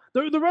 Excellent. Yeah.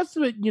 The rest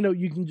of it,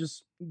 you can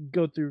just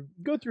go through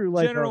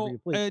life.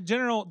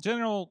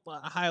 General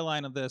high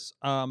line of this.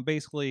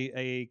 Basically,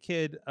 a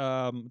kid,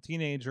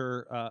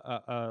 teenager,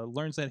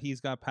 learns that he's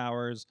got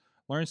powers.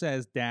 Learns that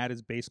his dad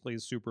is basically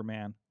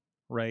Superman,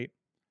 right?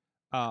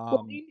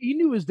 Well, he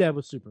knew his dad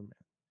was Superman.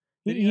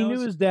 He knew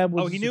his dad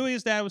was. Oh, he knew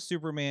his dad was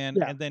Superman,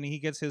 and then he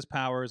gets his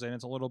powers, and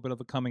it's a little bit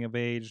of a coming of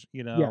age,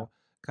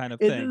 kind of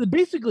thing.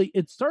 Basically,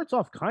 it starts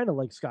off kind of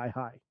like Sky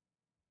High.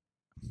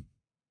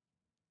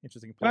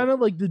 Interesting. Kind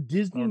of like the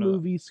Disney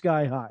movie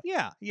Sky High.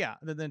 Yeah.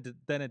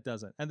 Then it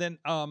doesn't, and then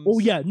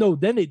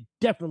then it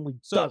definitely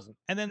doesn't.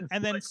 And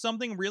then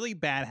something really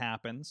bad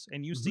happens,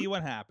 and you see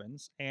what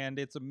happens, and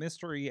it's a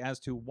mystery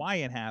as to why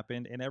it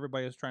happened, and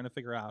everybody is trying to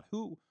figure out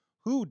who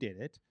did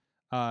it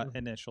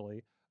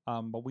initially.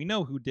 But we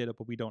know who did it,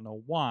 but we don't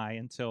know why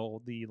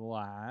until the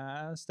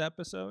last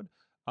episode.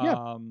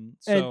 Yeah.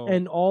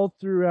 And all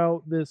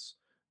throughout this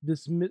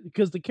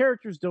because the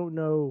characters don't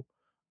know.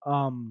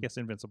 Yes,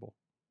 Invincible.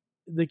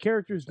 the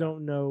characters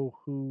don't know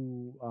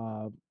who.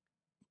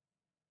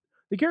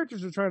 The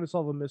characters are trying to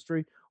solve a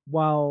mystery,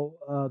 while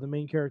the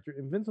main character,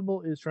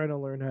 Invincible, is trying to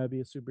learn how to be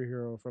a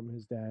superhero from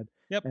his dad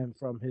Yep. and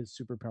from his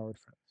superpowered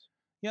friends.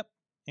 Yep.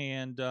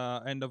 And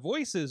the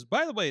voices,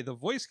 by the way, the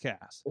voice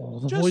cast. Oh,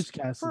 the just voice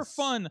cast for is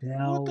fun.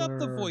 Look up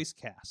the stellar. voice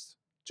cast.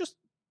 Just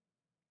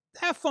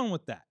have fun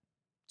with that.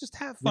 Just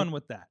have fun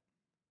with that.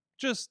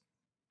 Just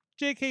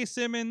J.K.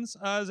 Simmons,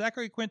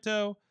 Zachary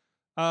Quinto,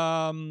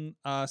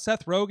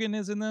 Seth Rogen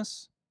is in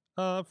this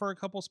for a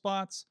couple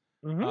spots.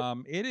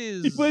 Mhm. It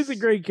is. He plays a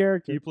great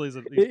character. He plays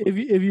a.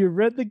 If you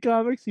read the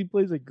comics, he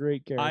plays a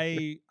great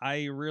character.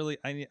 I really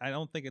I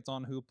don't think it's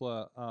on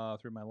Hoopla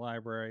through my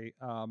library.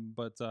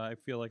 But I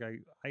feel like I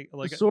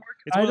like Sorg,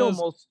 it's one of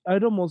those-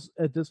 I'd almost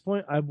at this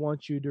point I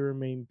want you to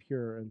remain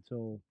pure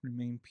until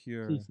remain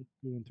pure. season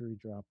 2 and 3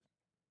 drop.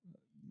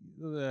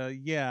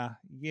 Yeah.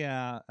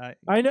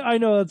 I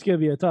know that's gonna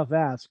be a tough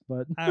ask,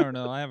 but I don't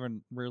know. I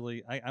haven't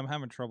really. I'm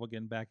having trouble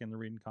getting back into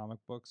reading comic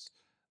books.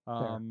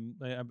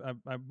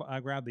 I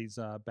grabbed these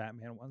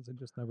Batman ones and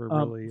just never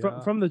really.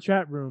 From the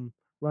chat room,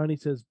 Ronnie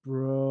says,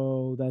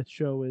 "Bro, that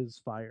show is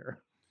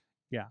fire."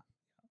 Yeah.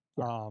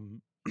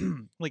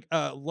 Like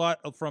a lot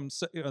from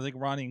I think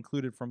Ronnie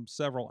included from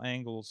several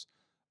angles.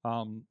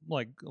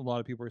 Like a lot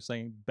of people are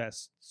saying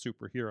best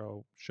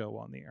superhero show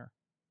on the air.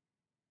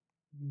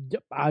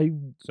 Yep,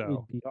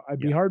 So I'd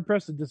be hard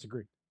pressed to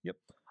disagree. Yep.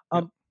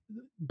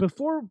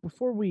 Before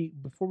we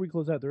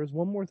close out, there is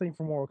one more thing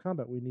from Mortal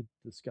Kombat we need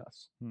to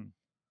discuss.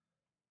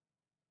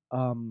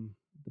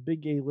 The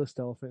big A-list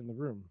elephant in the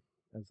room,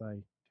 as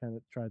I kind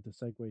of tried to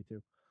segue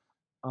to.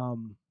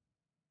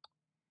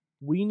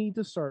 We need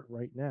to start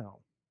right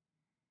now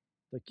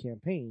the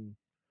campaign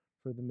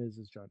for The Miz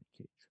as Johnny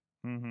Cage.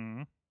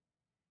 Mm-hmm.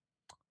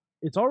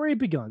 It's already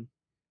begun.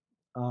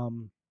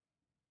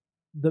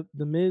 The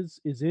Miz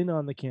is in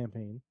on the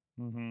campaign.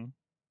 Mm-hmm.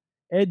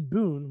 Ed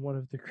Boon, one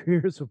of the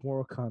creators of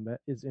Mortal Kombat,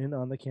 is in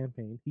on the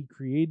campaign. He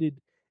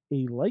created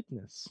a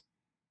likeness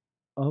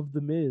of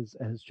The Miz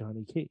as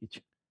Johnny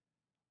Cage.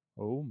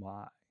 Oh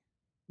my.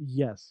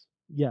 Yes.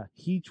 Yeah,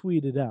 he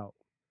tweeted out,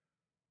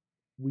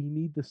 "We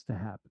need this to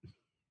happen.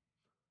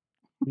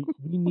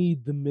 we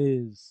need The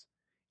Miz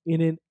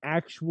in an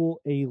actual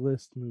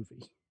A-list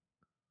movie.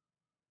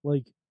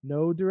 Like,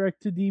 no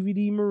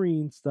direct-to-DVD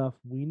Marine stuff.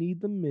 We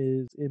need The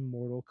Miz in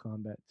Mortal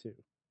Kombat 2.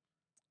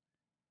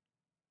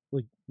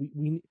 Like,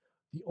 we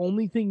the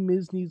only thing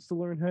Miz needs to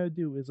learn how to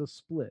do is a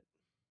split.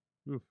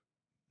 Oof.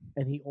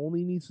 And he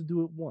only needs to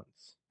do it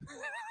once."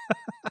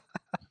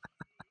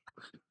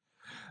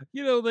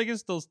 You know, they can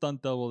still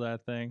stunt double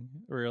that thing,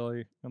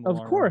 really. In the Of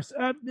long run. course,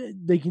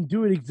 they can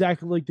do it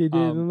exactly like they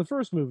did in the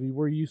first movie,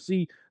 where you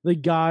see the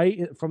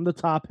guy from the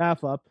top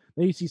half up,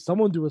 then you see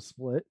someone do a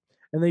split,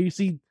 and then you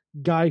see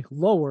guy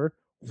lower,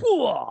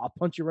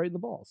 punch you right in the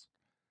balls.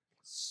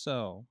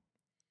 So,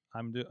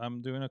 I'm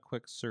doing a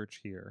quick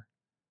search here.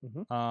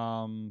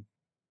 Mhm.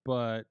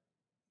 But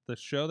the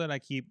show that I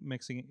keep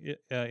mixing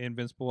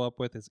Invincible up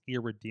with is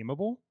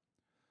Irredeemable.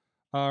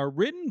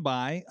 Written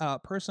by a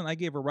person I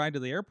gave a ride to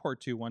the airport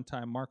to one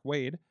time, Mark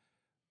Wade.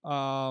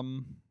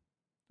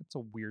 That's a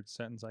weird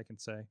sentence I can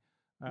say.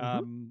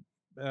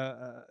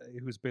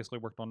 Who's basically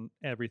worked on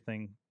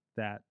everything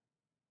that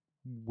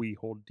we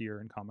hold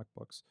dear in comic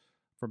books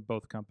from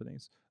both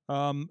companies.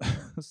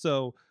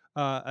 So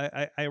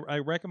I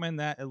recommend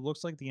that. It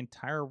looks like the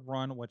entire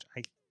run, which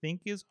I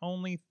think is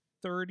only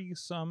 30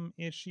 some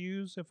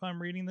issues, if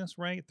I'm reading this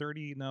right.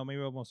 30, no,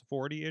 maybe almost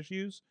 40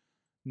 issues.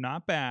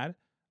 Not bad.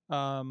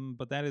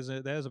 But that is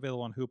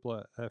available on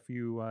Hoopla if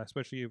you,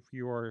 especially if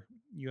you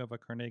have a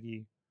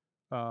Carnegie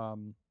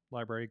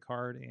library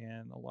card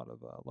and a lot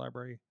of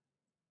library.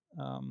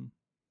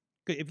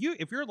 If you're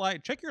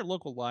check your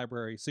local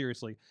library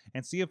seriously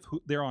and see if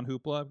they're on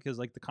Hoopla, because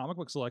like the comic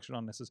book selection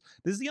on this is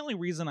the only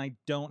reason I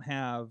don't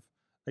have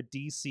a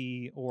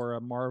DC or a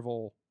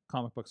Marvel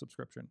comic book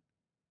subscription.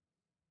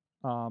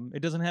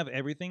 It doesn't have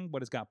everything,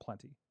 but it's got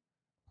plenty.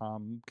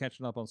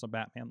 Catching up on some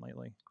Batman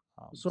lately.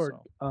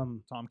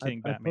 Tom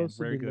King Batman,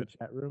 posted very in good. the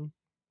chat room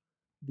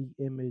the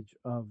image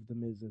of The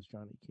Miz as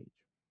Johnny Cage.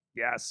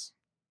 Yes.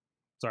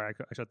 Sorry,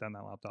 I shut down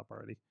that laptop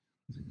already.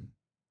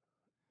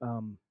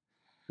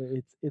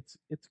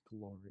 It's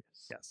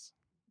glorious. Yes.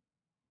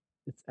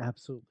 It's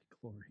absolutely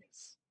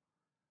glorious.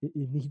 It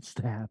needs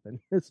to happen,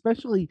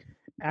 especially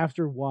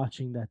after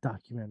watching that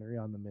documentary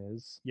on The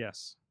Miz.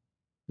 Yes.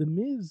 The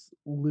Miz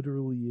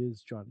literally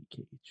is Johnny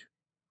Cage.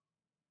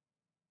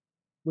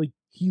 Like,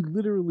 he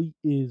literally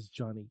is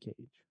Johnny Cage.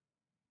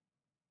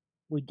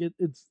 Like,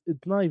 it's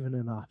not even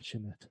an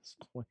option at this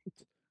point.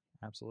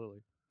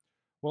 Absolutely.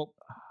 Well,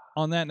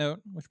 on that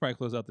note, we should probably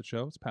close out the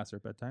show. It's past our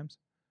bedtimes.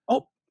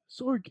 Oh,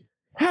 Sorg,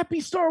 happy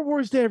Star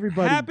Wars Day,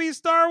 everybody! Happy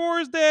Star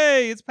Wars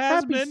Day! It's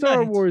past happy midnight.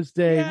 Star Wars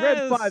Day. Yes.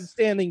 Red 5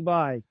 standing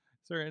by. Is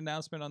there an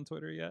announcement on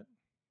Twitter yet?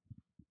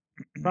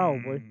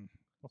 Probably.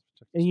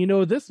 And you know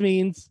what this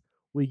means?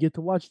 We get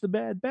to watch The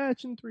Bad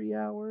Batch in 3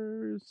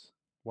 hours.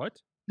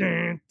 What?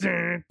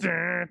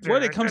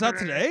 What? It comes out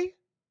today?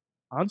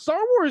 On Star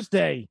Wars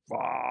Day.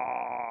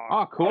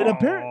 Oh, cool. And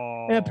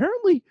And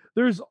apparently,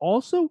 there's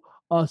also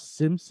a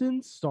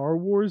Simpsons Star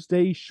Wars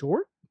Day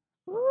short.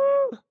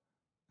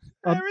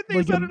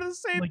 Everything's like a- under the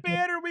same like a-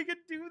 banner. We can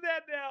do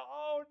that now.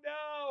 Oh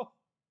no!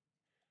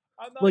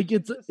 I'm not Like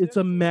getting it's The a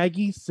Simpsons.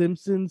 Maggie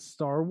Simpson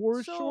Star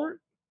Wars So-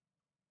 short.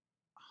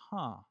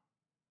 Huh.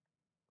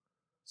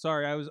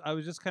 Sorry, I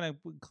was just kind of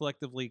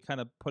collectively kind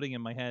of putting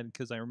in my head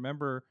because I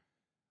remember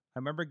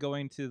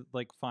going to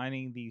like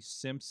finding the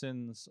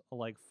Simpsons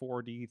like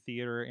 4D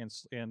theater and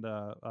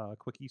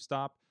Quickie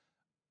Stop,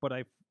 but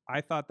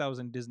I thought that was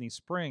in Disney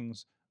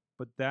Springs,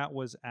 but that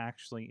was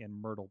actually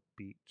in Myrtle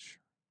Beach.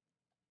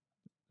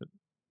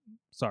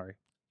 Sorry,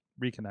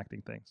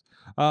 reconnecting things.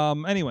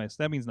 Anyways,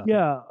 that means nothing.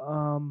 Yeah,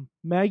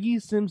 Maggie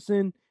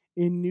Simpson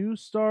in new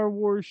Star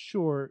Wars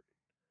short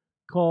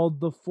called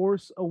 "The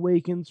Force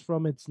Awakens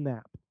from its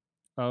nap."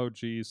 Oh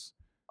geez.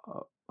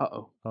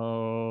 Uh-oh.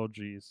 Oh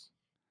geez.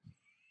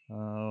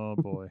 Oh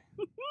boy.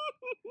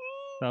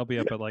 That'll be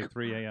up at like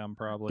 3 a.m.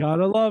 probably.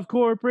 Gotta love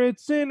corporate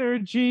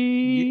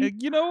synergy.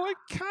 You know what?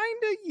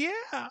 Kinda,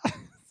 yeah.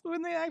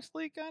 When they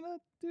actually kind of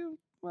do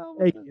well.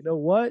 Hey, with it, you know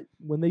what?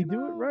 When they You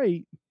do it know,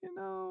 right,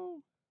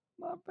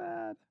 not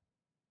bad.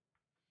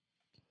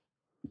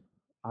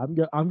 I'm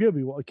gonna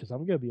be because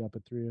I'm gonna be up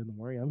at 3 in the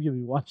morning. I'm gonna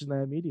be watching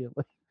that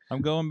immediately.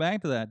 I'm going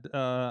back to that.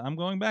 I'm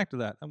going back to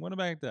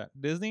that.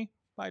 Disney,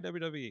 buy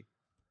WWE.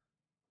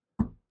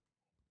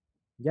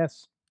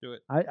 Yes, Do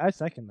it. I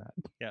second that.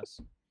 Yes.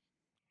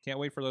 Can't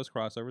wait for those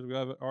crossovers. We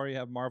already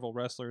have Marvel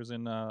wrestlers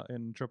in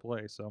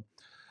AAA. So,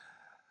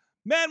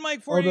 Mad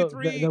Mike Although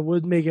 483. that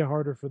would make it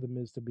harder for the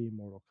Miz to be in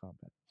Mortal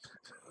Kombat.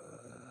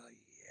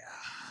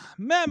 Yeah.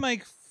 Mad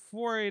Mike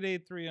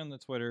 4883 on the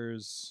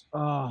Twitters.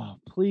 Oh,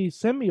 please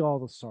send me all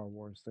the Star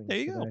Wars things There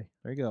you go. today.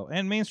 There you go.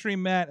 And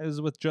Mainstream Matt is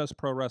with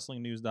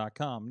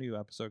JustProWrestlingNews.com. New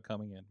episode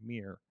coming in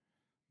mere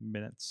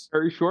minutes.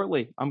 Very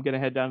shortly, I'm going to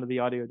head down to the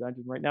audio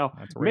dungeon right now.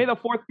 That's May right.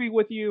 the 4th be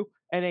with you,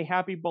 and a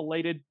happy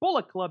belated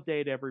Bullet Club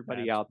Day to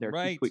everybody That's out there.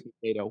 right. Sweet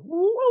potato.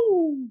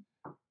 Woo!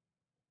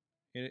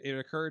 It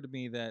occurred to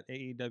me that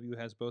AEW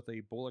has both a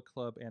Bullet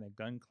Club and a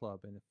Gun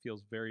Club, and it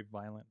feels very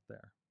violent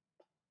there.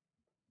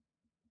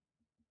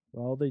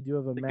 Well, they do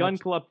have a The match, Gun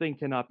Club thing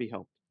cannot be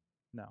helped.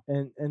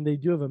 and they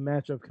do have a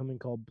matchup coming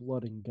called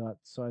Blood and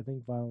Guts. So I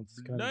think violence is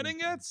kind Blood of and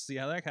Guts. See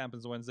how that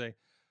happens Wednesday.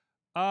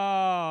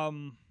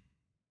 I'm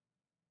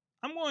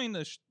going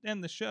to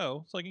end the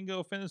show so I can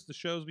go finish the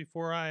shows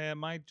before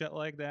my jet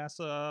lagged ass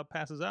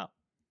passes out.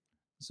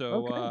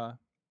 So Okay.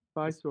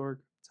 Bye, Sorg.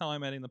 that's how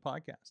I'm ending the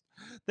podcast.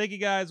 Thank you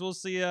guys. We'll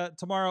see you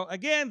tomorrow.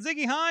 Again,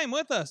 Ziggy Heim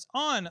with us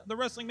on the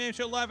Wrestling Mayhem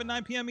Show live at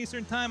 9 p.m.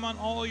 Eastern Time on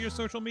all your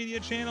social media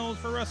channels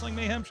for Wrestling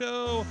Mayhem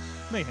Show.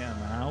 Mayhem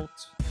out.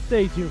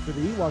 Stay tuned for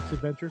the Ewoks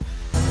adventure.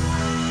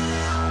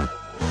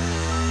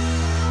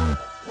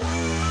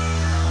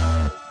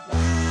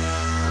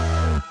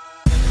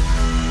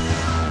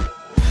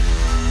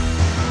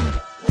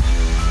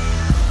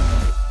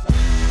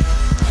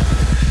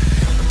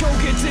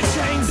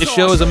 This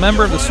show is a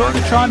member of the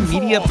Sorgatron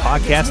Media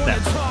Podcast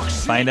Network.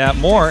 Find out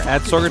more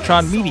at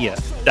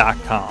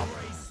sorgatronmedia.com.